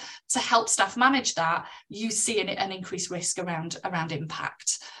structure to help staff manage that, you see an increased risk around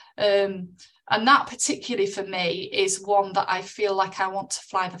impact. And that particularly for me is one that I feel like I want to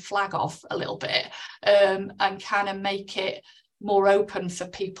fly the flag of a little bit, and kind of make it more open for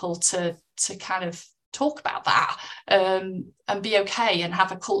people to kind of talk about that, and be okay, and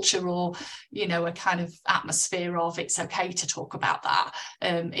have a culture, or, you know, a kind of atmosphere of it's okay to talk about that.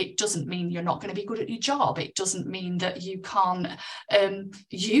 It doesn't mean you're not going to be good at your job. It doesn't mean that you can't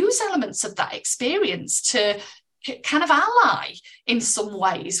use elements of that experience to kind of ally in some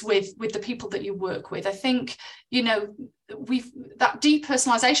ways with the people that you work with. I think, you know, that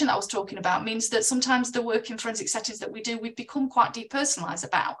depersonalization that I was talking about means that sometimes the work in forensic settings that we do, we've become quite depersonalized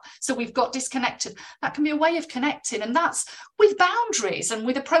about. So we've got disconnected. That can be a way of connecting, and that's with boundaries and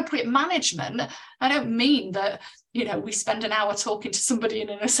with appropriate management. I don't mean that, you know, we spend an hour talking to somebody in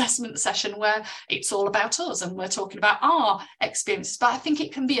an assessment session where it's all about us and we're talking about our experiences, but I think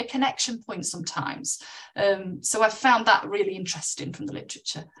it can be a connection point sometimes. So I've found that really interesting from the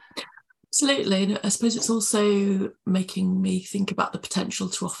literature. Absolutely. And I suppose it's also making me think about the potential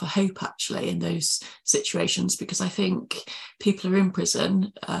to offer hope, actually, in those situations, because I think people who are in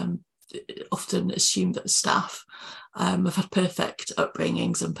prison often assume that the staff have had perfect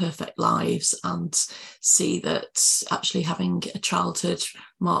upbringings and perfect lives, and see that actually having a childhood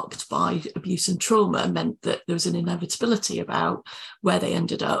marked by abuse and trauma meant that there was an inevitability about where they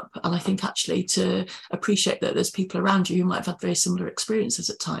ended up. And I think actually to appreciate that there's people around you who might have had very similar experiences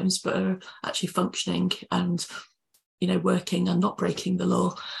at times, but are actually functioning and, you know, working and not breaking the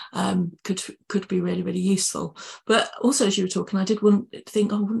law, could be really, really useful. But also, as you were talking, I did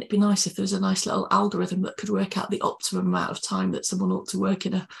think, oh, wouldn't it be nice if there was a nice little algorithm that could work out the optimum amount of time that someone ought to work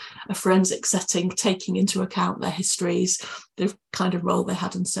in a forensic setting, taking into account their histories, the kind of role they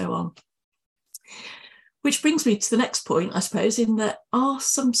had, and so on. Which brings me to the next point, I suppose, in that, are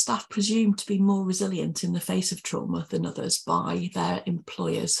some staff presumed to be more resilient in the face of trauma than others by their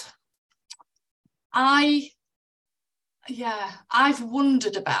employers? I've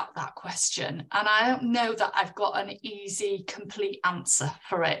wondered about that question, and I don't know that I've got an easy, complete answer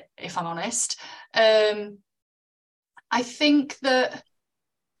for it, if I'm honest. I think that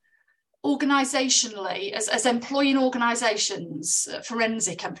organisationally, as employing organisations,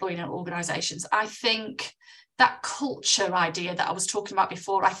 forensic employing organisations, I think that culture idea that I was talking about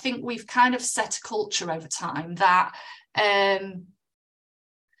before, I think we've kind of set a culture over time that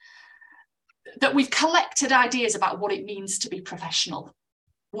that we've collected ideas about what it means to be professional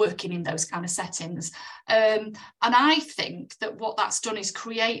working in those kind of settings. And I think that what that's done is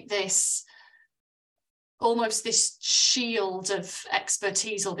create this, almost this shield of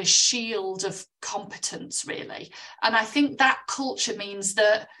expertise, or this shield of competence, really. And I think that culture means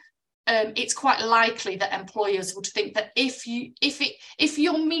that it's quite likely that employers would think that if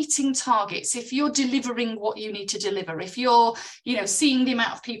you're meeting targets, if you're delivering what you need to deliver, if you're, you know, seeing the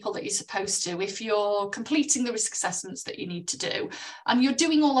amount of people that you're supposed to, if you're completing the risk assessments that you need to do, and you're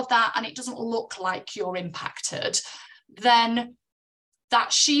doing all of that and it doesn't look like you're impacted, then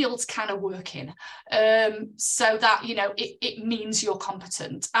that shield's kind of working, so that, you know, it means you're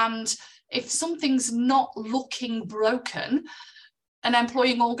competent. And if something's not looking broken, an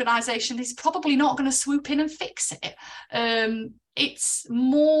employing organisation is probably not going to swoop in and fix it. It's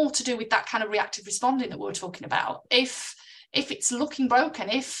more to do with that kind of reactive responding that we're talking about. If it's looking broken,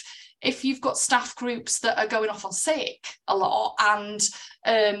 if you've got staff groups that are going off on sick a lot, and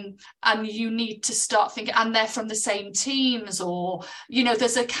you need to start thinking, and they're from the same teams, or, you know,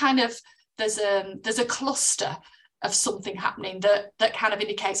 there's a cluster of something happening that kind of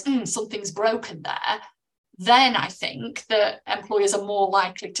indicates something's broken there, then I think that employers are more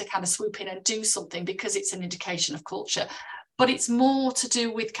likely to kind of swoop in and do something, because it's an indication of culture. But it's more to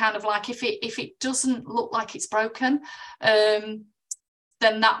do with kind of like, if it doesn't look like it's broken, then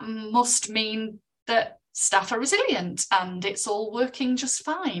that must mean that staff are resilient and it's all working just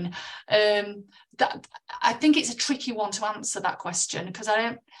fine. That, I think it's a tricky one to answer that question, because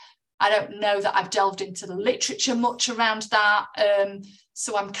I don't know that I've delved into the literature much around that.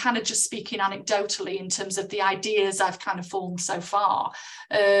 So I'm kind of just speaking anecdotally in terms of the ideas I've kind of formed so far.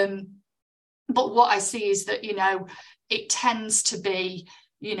 But what I see is that, you know, it tends to be,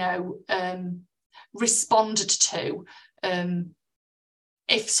 you know, responded to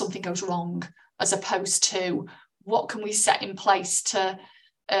if something goes wrong, as opposed to what can we set in place to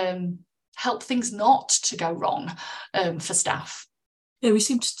help things not to go wrong for staff. Yeah, we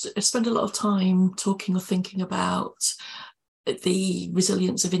seem to spend a lot of time talking or thinking about the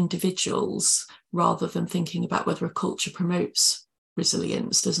resilience of individuals rather than thinking about whether a culture promotes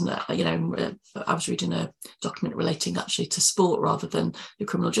resilience, doesn't it? You know, I was reading a document relating actually to sport rather than the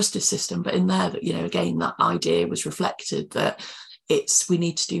criminal justice system, but in there, you know, again, that idea was reflected that we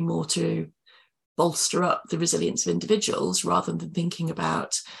need to do more to bolster up the resilience of individuals rather than thinking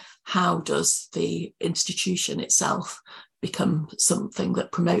about how does the institution itself become something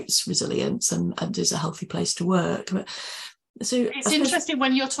that promotes resilience and is a healthy place to work. So it's interesting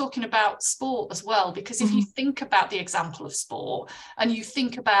when you're talking about sport as well, because if you think about the example of sport and you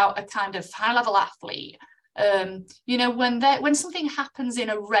think about a kind of high level athlete, you know, when something happens in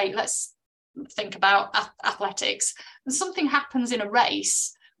a race, let's think about athletics, and something happens in a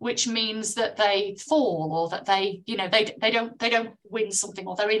race which means that they fall, or that they, you know, they don't win something,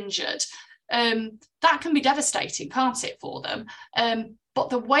 or they're injured, that can be devastating, can't it, for them? But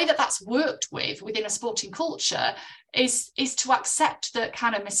the way that that's worked within a sporting culture is to accept that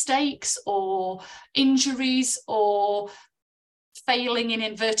kind of mistakes or injuries or failing in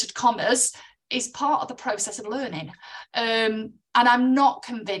inverted commas is part of the process of learning. And I'm not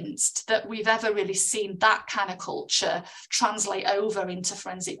convinced that we've ever really seen that kind of culture translate over into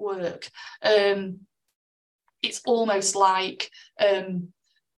forensic work. It's almost like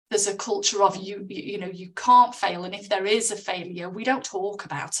there's a culture of you can't fail, and if there is a failure, we don't talk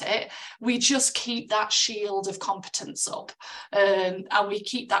about it. We just keep that shield of competence up, and we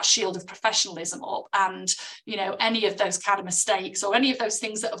keep that shield of professionalism up, and any of those kind of mistakes or any of those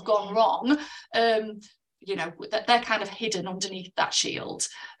things that have gone wrong, that they're kind of hidden underneath that shield.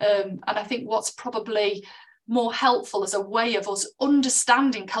 And I think what's probably more helpful as a way of us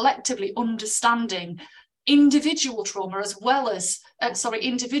collectively understanding individual trauma as well as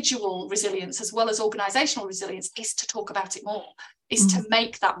individual resilience as well as organizational resilience, is to talk about it more, is to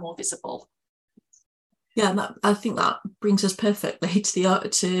make that more visible. Yeah, and I think that brings us perfectly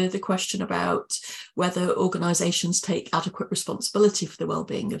to the question about whether organisations take adequate responsibility for the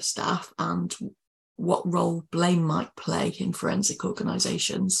well-being of staff and what role blame might play in forensic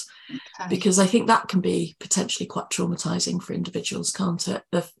organisations. Okay. Because I think that can be potentially quite traumatising for individuals, can't it?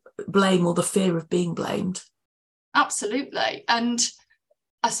 The blame or the fear of being blamed. Absolutely. And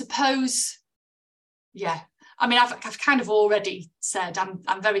I suppose, I mean, I've kind of already said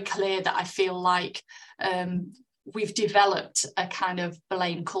I'm very clear that I feel like we've developed a kind of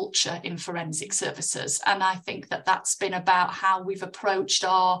blame culture in forensic services, and I think that that's been about how we've approached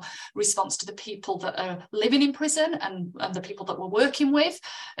our response to the people that are living in prison and the people that we're working with.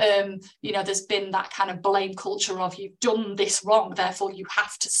 There's been that kind of blame culture of, you've done this wrong, therefore you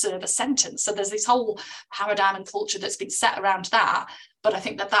have to serve a sentence. So there's this whole paradigm and culture that's been set around that, but I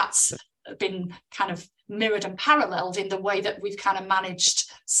think that that's been kind of mirrored and paralleled in the way that we've kind of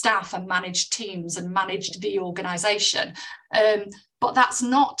managed staff and managed teams and managed the organisation. But that's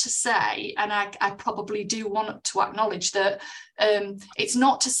not to say, and I probably do want to acknowledge that it's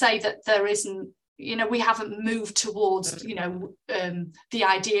not to say that there isn't, we haven't moved towards, the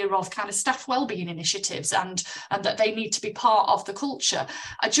idea of kind of staff wellbeing initiatives and that they need to be part of the culture.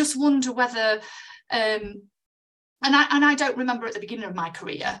 I just wonder whether, and I don't remember at the beginning of my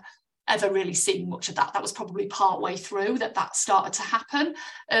career ever really seeing much of that. That was probably part way through that started to happen.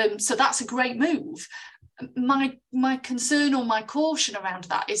 So that's a great move. My concern or my caution around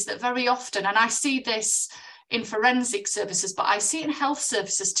that is that very often, and I see this in forensic services, but I see it in health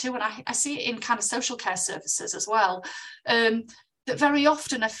services too, and I see it in kind of social care services as well, that very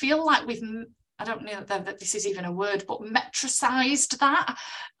often I feel like I don't know that this is even a word, but metricized that,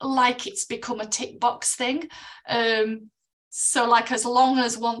 like it's become a tick box thing. So like, as long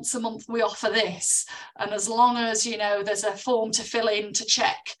as once a month we offer this, and as long as, there's a form to fill in to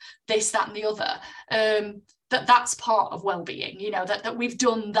check this, that and the other, that's part of well-being, that we've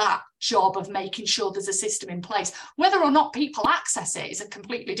done that job of making sure there's a system in place. Whether or not people access it is a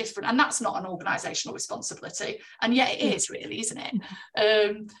completely different, and that's not an organisational responsibility. And yet it is really, isn't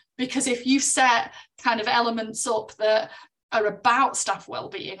it? Because if you set kind of elements up that are about staff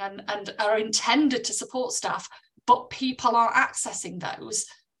well-being and are intended to support staff, but people are accessing those,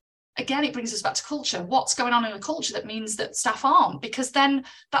 again, it brings us back to culture. What's going on in a culture that means that staff aren't? Because then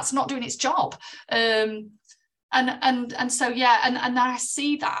that's not doing its job. And so I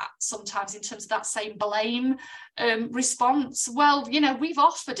see that sometimes in terms of that same blame response. Well, we've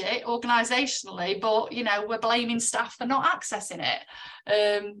offered it organisationally, but we're blaming staff for not accessing it.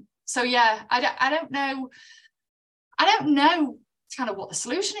 I don't know kind of what the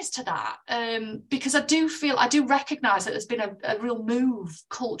solution is to that, because I do recognise that there's been a real move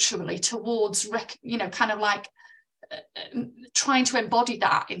culturally towards kind of like trying to embody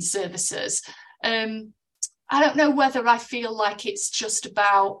that in services. I don't know whether I feel like it's just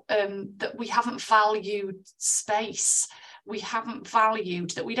about that we haven't valued space. We haven't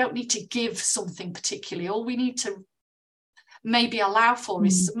valued that we don't need to give something particularly. All we need to maybe allow for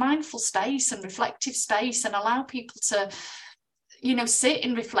is mindful space and reflective space, and allow people to sit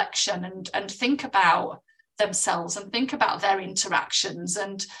in reflection and think about themselves and think about their interactions,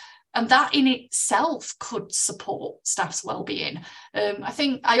 and that in itself could support staff's well-being.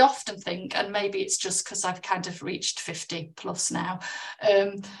 I often think, and maybe it's just because I've kind of reached 50 plus now,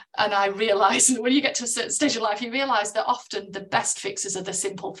 and I realise that when you get to a certain stage of life, you realise that often the best fixes are the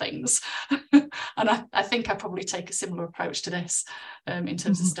simple things. And I think I probably take a similar approach to this in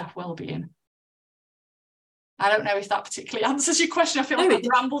terms of staff well-being. I don't know if that particularly answers your question. I feel like I've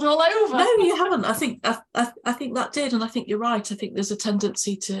rambled all over. No, you haven't. I think that did, and I think you're right. I think there's a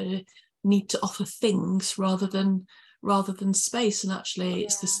tendency to need to offer things rather than space, and actually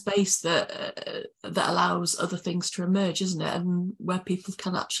it's the space that allows other things to emerge, isn't it? And where people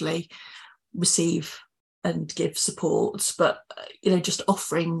can actually receive and give support, but just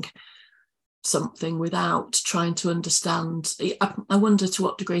offering something without trying to understand. I wonder to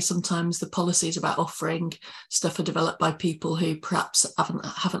what degree sometimes the policies about offering stuff are developed by people who perhaps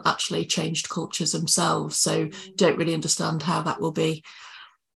haven't actually changed cultures themselves, so don't really understand how that will be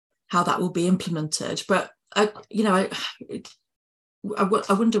that will be implemented. But I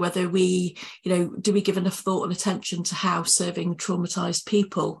wonder whether we, do we give enough thought and attention to how serving traumatised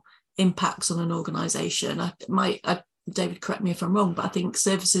people impacts on an organisation? David, correct me if I'm wrong, but I think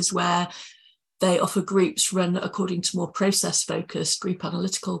services where they offer groups run according to more process-focused group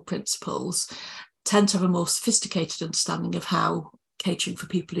analytical principles tend to have a more sophisticated understanding of how catering for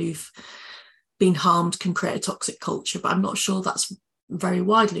people who've been harmed can create a toxic culture. But I'm not sure that's very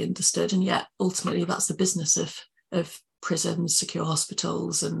widely understood, and yet ultimately that's the business of prisons, secure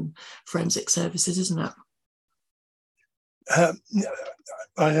hospitals and forensic services, isn't it?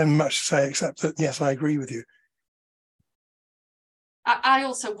 I don't much to say except that, yes, I agree with you. I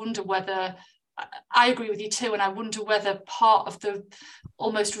also wonder whether, I agree with you too, and I wonder whether part of the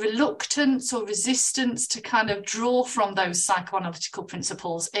almost reluctance or resistance to kind of draw from those psychoanalytical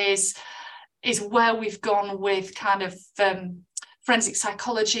principles is where we've gone with kind of forensic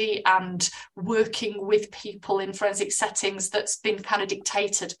psychology and working with people in forensic settings that's been kind of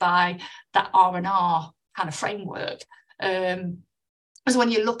dictated by that R&R kind of framework. As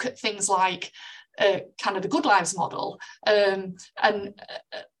when you look at things like kind of the Good Lives model, and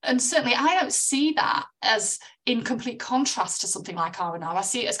certainly I don't see that as in complete contrast to something like R&R. I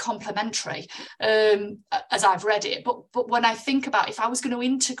see it as complementary as I've read it. But when I think about if I was going to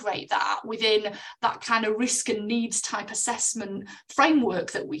integrate that within that kind of risk and needs type assessment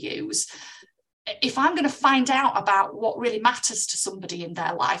framework that we use, if I'm going to find out about what really matters to somebody in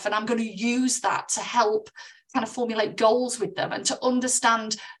their life, and I'm going to use that to help kind of formulate goals with them and to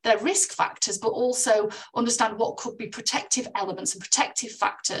understand their risk factors, but also understand what could be protective elements and protective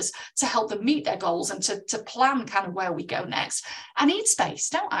factors to help them meet their goals and to plan kind of where we go next. I need space,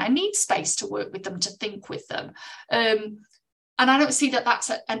 don't I? I need space to work with them, to think with them. And I don't see that that's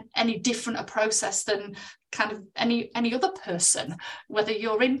any different a process than kind of any other person, whether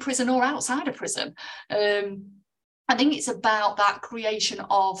you're in prison or outside of prison. I think it's about that creation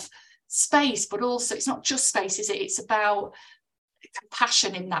of space, but also it's not just space, is it? It's about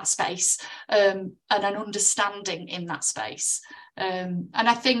compassion in that space, and an understanding in that space. And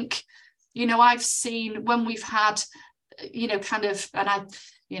I think, I've seen when we've had, kind of, and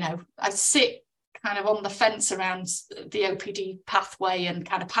I sit kind of on the fence around the OPD pathway and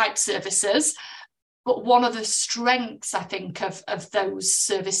kind of pipe services. But one of the strengths, I think, of those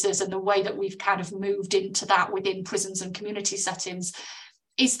services and the way that we've kind of moved into that within prisons and community settings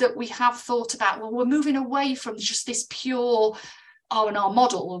is that we have thought about, well, we're moving away from just this pure R&R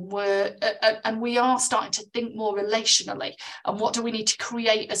model, and we are starting to think more relationally, and what do we need to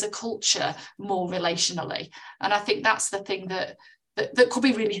create as a culture more relationally? And I think that's the thing that could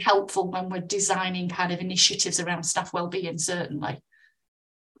be really helpful when we're designing kind of initiatives around staff wellbeing, certainly.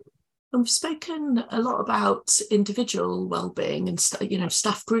 We've spoken a lot about individual wellbeing and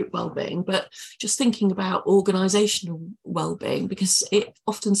staff group wellbeing, but just thinking about organisational wellbeing, because it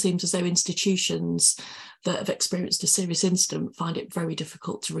often seems as though institutions that have experienced a serious incident find it very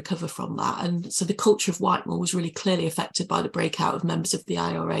difficult to recover from that. And so the culture of Whitemoor was really clearly affected by the breakout of members of the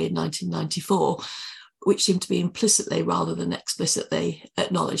IRA in 1994, which seemed to be implicitly rather than explicitly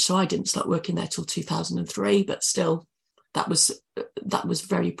acknowledged. So I didn't start working there till 2003, but still that was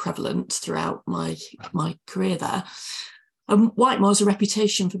very prevalent throughout my career there. Whitemoor has a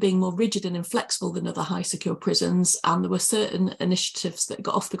reputation for being more rigid and inflexible than other high secure prisons, and there were certain initiatives that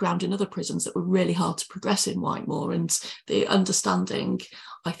got off the ground in other prisons that were really hard to progress in Whitemoor. And the understanding,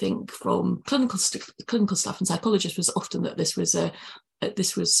 I think, from clinical staff and psychologists was often that this was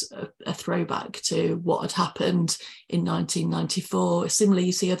a throwback to what had happened in 1994. Similarly,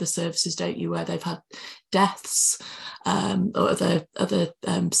 you see other services, don't you, where they've had deaths or other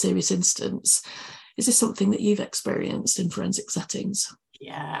serious incidents. Is this something that you've experienced in forensic settings?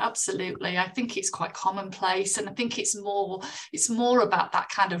 Yeah, absolutely. I think it's quite commonplace, and I think it's more about that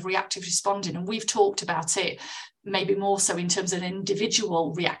kind of reactive responding. And we've talked about it maybe more so in terms of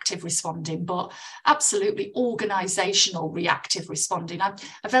individual reactive responding, but absolutely organisational reactive responding. I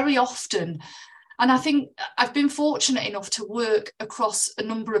very often, and I think I've been fortunate enough to work across a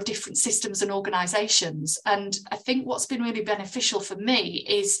number of different systems and organisations. And I think what's been really beneficial for me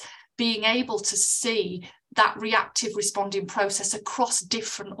is being able to see that reactive responding process across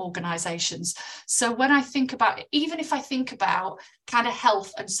different organisations. So when I think about, even if I think about kind of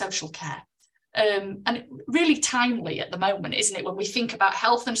health and social care, and really timely at the moment, isn't it, when we think about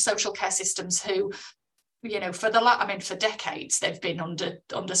health and social care systems who, for decades they've been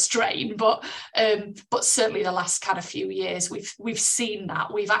under strain, but certainly the last kind of few years we've seen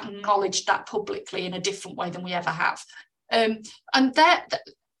that, we've acknowledged that publicly in a different way than we ever have, and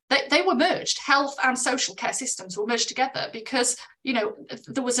they were merged. Health and social care systems were merged together because, you know,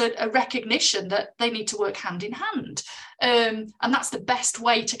 there was a recognition that they need to work hand in hand. And that's the best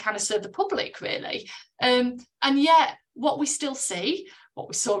way to kind of serve the public, really. And yet what we still see, what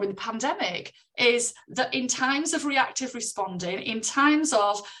we saw in the pandemic, is that in times of reactive responding, in times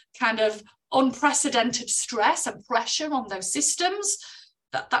of kind of unprecedented stress and pressure on those systems,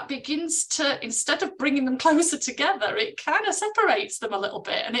 that begins to, instead of bringing them closer together, it kind of separates them a little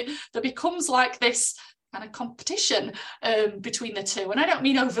bit, and there becomes like this kind of competition between the two. And I don't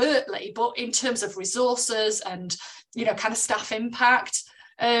mean overtly, but in terms of resources and, you know, kind of staff impact.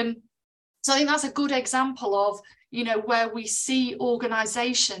 So I think that's a good example of, you know, where we see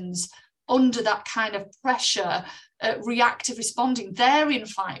organisations under that kind of pressure, reactive responding, they're in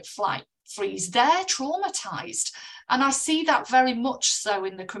fight, flight, freeze, they're traumatised. And I see that very much so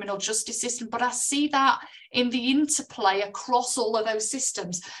in the criminal justice system, but I see that in the interplay across all of those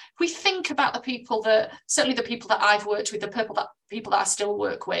systems. If we think about the people that, certainly the people that I've worked with, the people that I still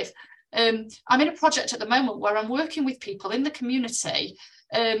work with, I'm in a project at the moment where I'm working with people in the community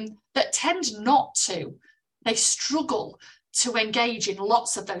that tend not to. They struggle to engage in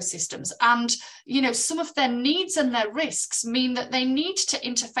lots of those systems. And, you know, some of their needs and their risks mean that they need to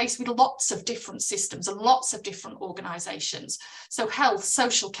interface with lots of different systems and lots of different organisations. So health,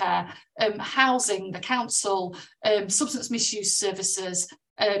 social care, housing, the council, substance misuse services,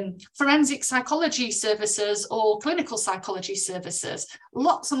 forensic psychology services or clinical psychology services,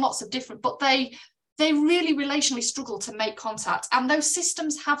 lots and lots of different, but they really relationally struggle to make contact. And those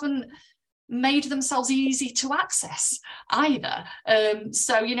systems haven't made themselves easy to access either.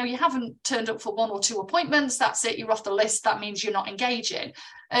 So, you know, you haven't turned up for 1 or 2 appointments, that's it, you're off the list, that means you're not engaging.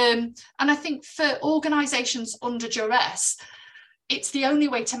 And I think for organisations under duress, it's the only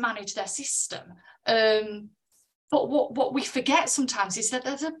way to manage their system. But what we forget sometimes is that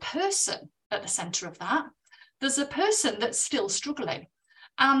there's a person at the centre of that. There's a person that's still struggling,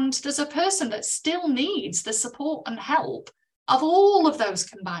 and there's a person that still needs the support and help of all of those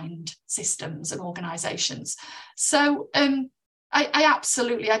combined systems and organisations. So I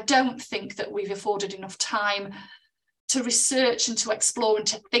don't think that we've afforded enough time to research and to explore and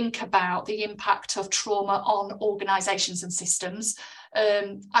to think about the impact of trauma on organisations and systems.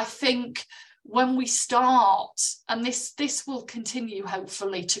 I think when we start, and this will continue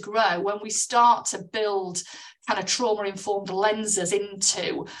hopefully to grow, when we start to build kind of trauma-informed lenses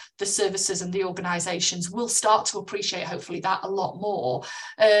into the services and the organisations, we'll start to appreciate hopefully that a lot more.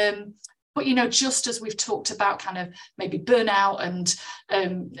 But, you know, just as we've talked about kind of maybe burnout and,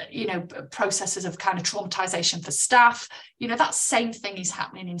 you know, processes of kind of traumatisation for staff, you know, that same thing is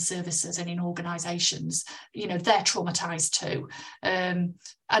happening in services and in organisations. You know, they're traumatised too.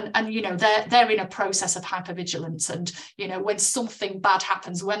 And you know, they're in a process of hypervigilance. And, you know, when something bad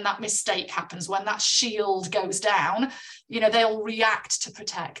happens, when that mistake happens, when that shield goes down, you know, they'll react to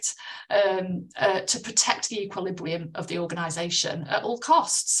protect the equilibrium of the organisation at all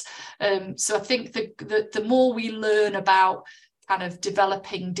costs. So I think the more we learn about kind of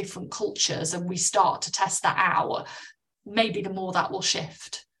developing different cultures and we start to test that out, maybe the more that will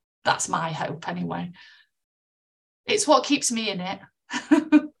shift. That's my hope anyway. It's what keeps me in it.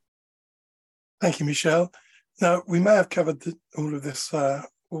 Thank you, Michelle. Now, we may have covered all of this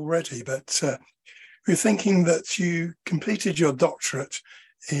already, but we're thinking that you completed your doctorate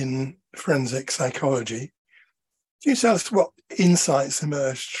in forensic psychology. Can you tell us what insights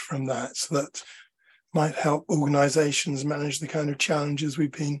emerged from that that might help organisations manage the kind of challenges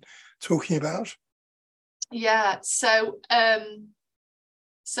we've been talking about? Yeah, so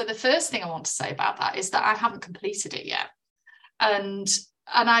the first thing I want to say about that is that I haven't completed it yet. And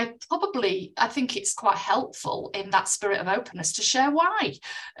I think it's quite helpful in that spirit of openness to share why.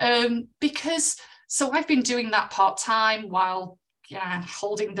 Because I've been doing that part-time while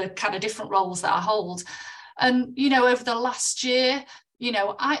holding the kind of different roles that I hold. And, you know, over the last year, you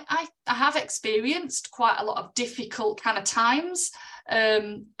know, I have experienced quite a lot of difficult kind of times.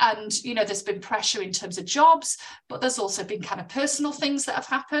 And, you know, there's been pressure in terms of jobs, but there's also been kind of personal things that have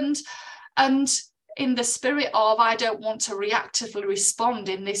happened. And in the spirit of, I don't want to reactively respond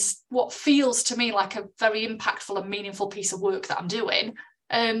in this, what feels to me like a very impactful and meaningful piece of work that I'm doing,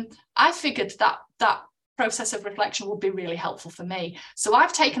 I figured that process of reflection would be really helpful for me. So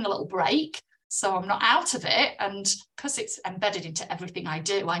I've taken a little break, so I'm not out of it. And because it's embedded into everything I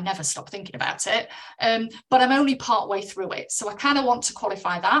do, I never stop thinking about it. But I'm only part way through it. So I kind of want to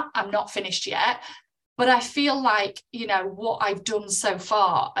qualify that. I'm not finished yet. But I feel like, you know, what I've done so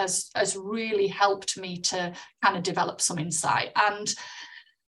far has really helped me to kind of develop some insight. And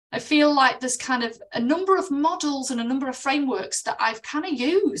I feel like there's kind of a number of models and a number of frameworks that I've kind of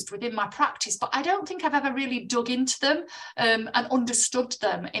used within my practice, but I don't think I've ever really dug into them and understood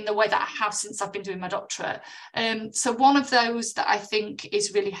them in the way that I have since I've been doing my doctorate. So one of those that I think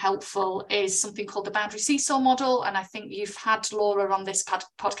is really helpful is something called the boundary seesaw model. And I think you've had Laura on this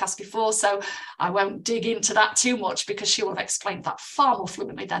podcast before, so I won't dig into that too much because she will have explained that far more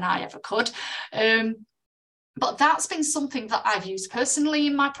fluently than I ever could. But that's been something that I've used personally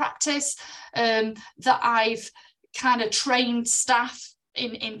in my practice, that I've kind of trained staff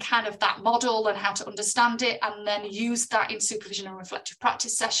in kind of that model and how to understand it, and then used that in supervision and reflective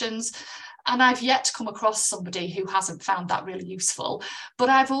practice sessions. And I've yet to come across somebody who hasn't found that really useful. But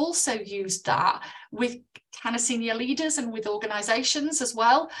I've also used that with kind of senior leaders and with organisations as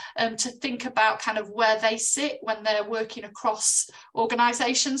well, to think about kind of where they sit when they're working across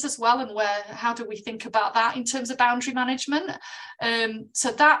organisations as well, and how do we think about that in terms of boundary management.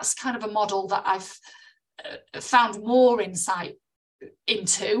 So that's kind of a model that I've found more insight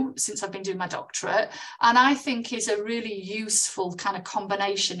into since I've been doing my doctorate, and I think is a really useful kind of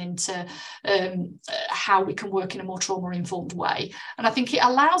combination into how we can work in a more trauma-informed way. And I think it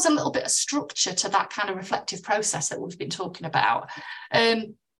allows a little bit of structure to that kind of reflective process that we've been talking about.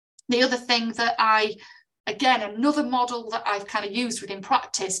 The other thing that again, another model that I've kind of used within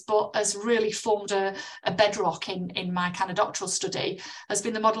practice, but has really formed a bedrock in my kind of doctoral study, has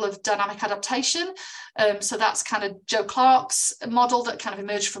been the model of dynamic adaptation. So that's kind of Jo Clark's model that kind of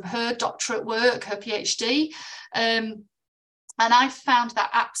emerged from her doctorate work, her PhD. And I found that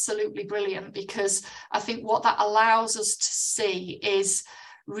absolutely brilliant, because I think what that allows us to see is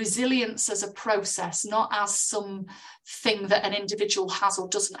resilience as a process, not as something that an individual has or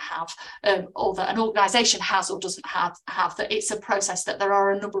doesn't have, or that an organisation has or doesn't have, that it's a process that there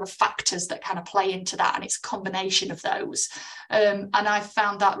are a number of factors that kind of play into that, and it's a combination of those. And I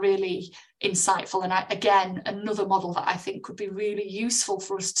found that really insightful, and again, another model that I think could be really useful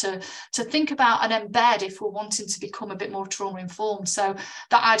for us to think about and embed if we're wanting to become a bit more trauma informed. So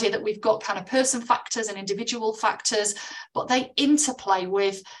that idea that we've got kind of person factors and individual factors, but they interplay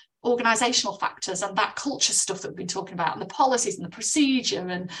with organizational factors and that culture stuff that we've been talking about, and the policies and the procedure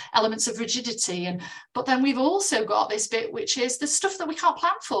and elements of rigidity. But then we've also got this bit which is the stuff that we can't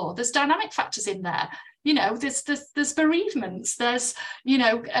plan for. There's dynamic factors in there. You know, there's bereavements, there's, you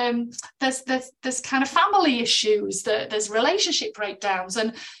know, there's kind of family issues, there's relationship breakdowns,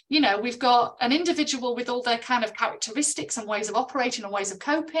 and, you know, we've got an individual with all their kind of characteristics and ways of operating and ways of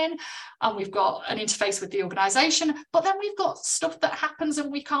coping, and we've got an interface with the organisation, but then we've got stuff that happens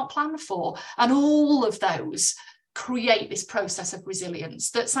and we can't plan for, and all of those create this process of resilience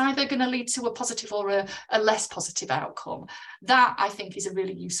that's either going to lead to a positive or a less positive outcome. That, I think, is a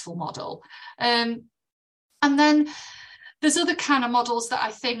really useful model. And then there's other kind of models that I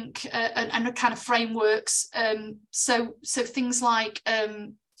think and kind of frameworks. So things like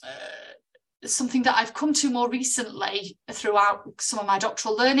something that I've come to more recently throughout some of my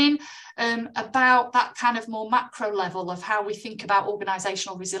doctoral learning, about that kind of more macro level of how we think about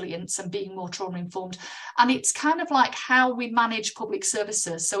organisational resilience and being more trauma informed. And it's kind of like how we manage public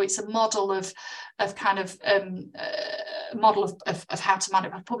services. So it's a model of kind of model of how to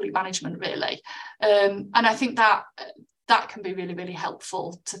manage public management, really. And I think that can be really, really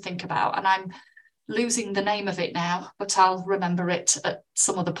helpful to think about. And I'm losing the name of it now, but I'll remember it at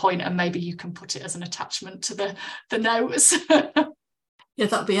some other point, and maybe you can put it as an attachment to the notes. Yeah,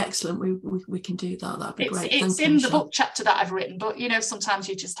 that'd be excellent. We can do that. That'd be great. It's in the book chapter that I've written, but you know, sometimes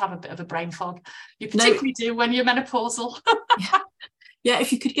you just have a bit of a brain fog. You particularly do when you're menopausal. Yeah,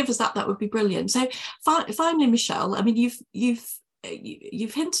 if you could give us that would be brilliant. So finally, Michelle, I mean, you've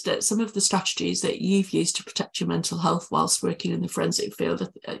hinted at some of the strategies that you've used to protect your mental health whilst working in the forensic field.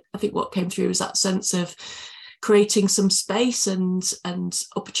 I think what came through is that sense of creating some space and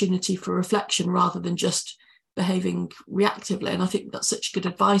opportunity for reflection rather than just behaving reactively. And I think that's such good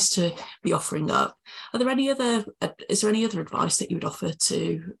advice to be offering up. Is there any other advice that you would offer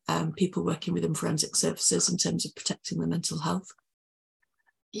to people working within forensic services in terms of protecting their mental health?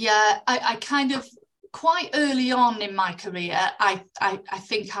 Yeah, I kind of, quite early on in my career, I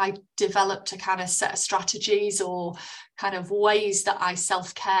think I developed a kind of set of strategies or kind of ways that I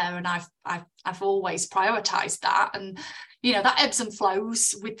self-care, and I've always prioritized that. And you know, that ebbs and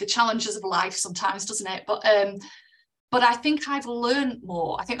flows with the challenges of life sometimes, doesn't it? But I think I've learned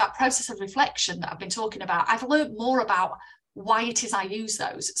more. I think that process of reflection that I've been talking about, I've learned more about why it is I use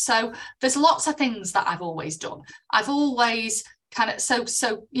those. So there's lots of things that I've always done. I've always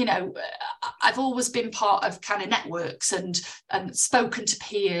so you know, I've always been part of kind of networks and spoken to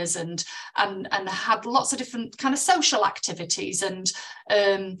peers and had lots of different kind of social activities and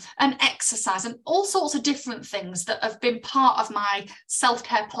exercise and all sorts of different things that have been part of my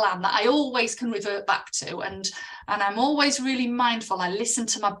self-care plan that I always can revert back to, and I'm always really mindful. I listen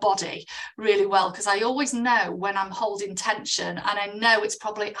to my body really well, because I always know when I'm holding tension, and I know it's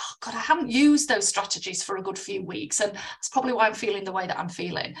probably, oh God, I haven't used those strategies for a good few weeks, and that's probably why I'm feeling the way that I'm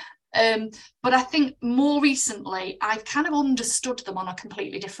feeling. But I think more recently I've kind of understood them on a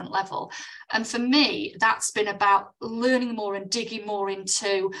completely different level, and for me that's been about learning more and digging more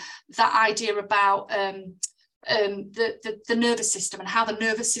into that idea about the nervous system and how the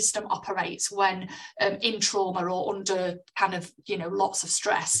nervous system operates when in trauma or under kind of, you know, lots of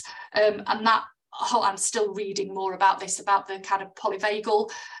stress, and that I'm still reading more about this, about the kind of polyvagal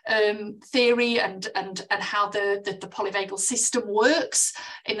theory and how the polyvagal system works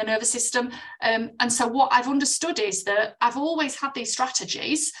in the nervous system. And so what I've understood is that I've always had these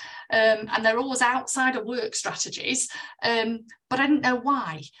strategies, and they're always outside of work strategies, but I didn't know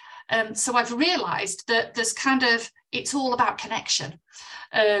why. So I've realised that there's kind of, it's all about connection.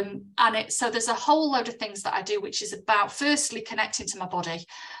 So there's a whole load of things that I do, which is about firstly connecting to my body.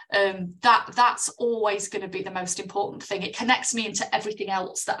 That's always going to be the most important thing. It connects me into everything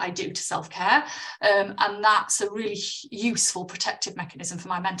else that I do to self-care, and that's a really useful protective mechanism for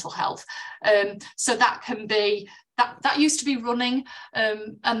my mental health. So that can be, that used to be running,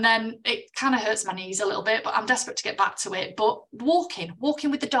 and then it kind of hurts my knees a little bit, but I'm desperate to get back to it. But walking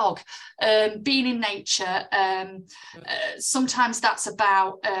with the dog, being in nature, sometimes that's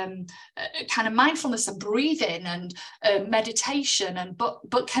about kind of mindfulness and breathing and meditation,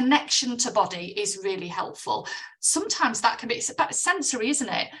 but connection to body is really helpful. Sometimes that can be, it's about sensory, isn't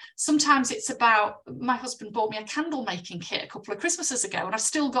it? Sometimes it's about, my husband bought me a candle making kit a couple of Christmases ago, and I've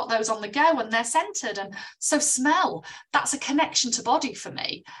still got those on the go, and they're scented, and so smell, that's a connection to body for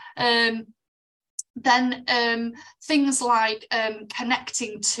me. Then things like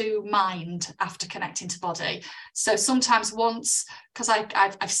connecting to mind after connecting to body. So sometimes once, because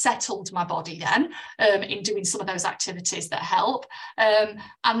I've settled my body then in doing some of those activities that help, and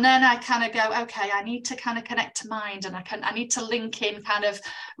then I kind of go, okay, I need to kind of connect to mind, and I need to link in kind of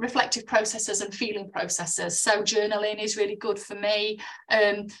reflective processes and feeling processes. So journaling is really good for me.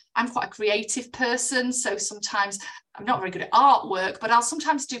 I'm quite a creative person, so sometimes I'm not very good at artwork, but I'll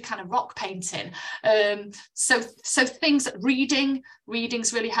sometimes do kind of rock painting. So things,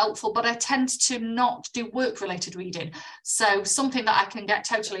 reading's really helpful, but I tend to not do work-related reading. So something that I can get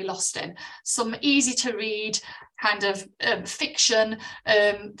totally lost in, some easy to read kind of fiction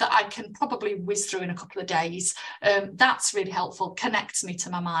that I can probably whiz through in a couple of days. That's really helpful, connects me to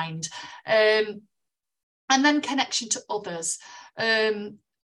my mind. And then connection to others.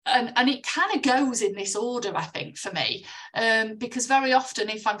 And it kind of goes in this order, I think, for me, because very often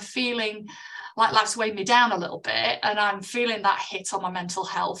if I'm feeling like life's weighing me down a little bit and I'm feeling that hit on my mental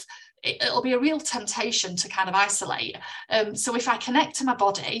health, it'll be a real temptation to kind of isolate. So if I connect to my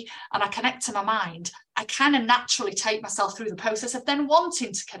body and I connect to my mind, I kind of naturally take myself through the process of then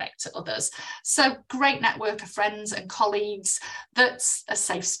wanting to connect to others. So great network of friends and colleagues, that's a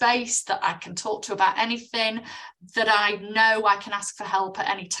safe space that I can talk to about anything, that I know I can ask for help at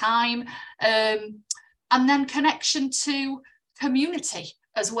any time. And then connection to community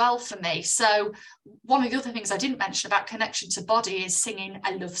as well for me. So one of the other things I didn't mention about connection to body is singing.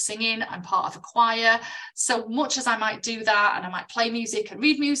 I love singing. I'm part of a choir. So much as I might do that, and I might play music and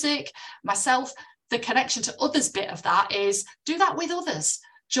read music myself, the connection to others bit of that is do that with others,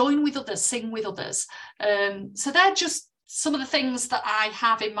 join with others, sing with others. So they're just some of the things that I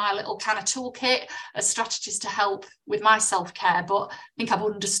have in my little kind of toolkit as strategies to help with my self-care, but I think I've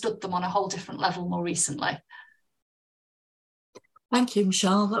understood them on a whole different level more recently. Thank you,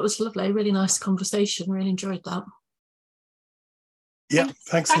 Michelle. That was lovely. Really nice conversation. Really enjoyed that. Yeah,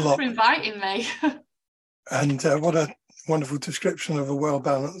 thanks a lot. Thanks for inviting me. And what a wonderful description of a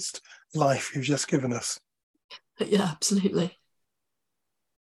well-balanced life you've just given us. Yeah, absolutely.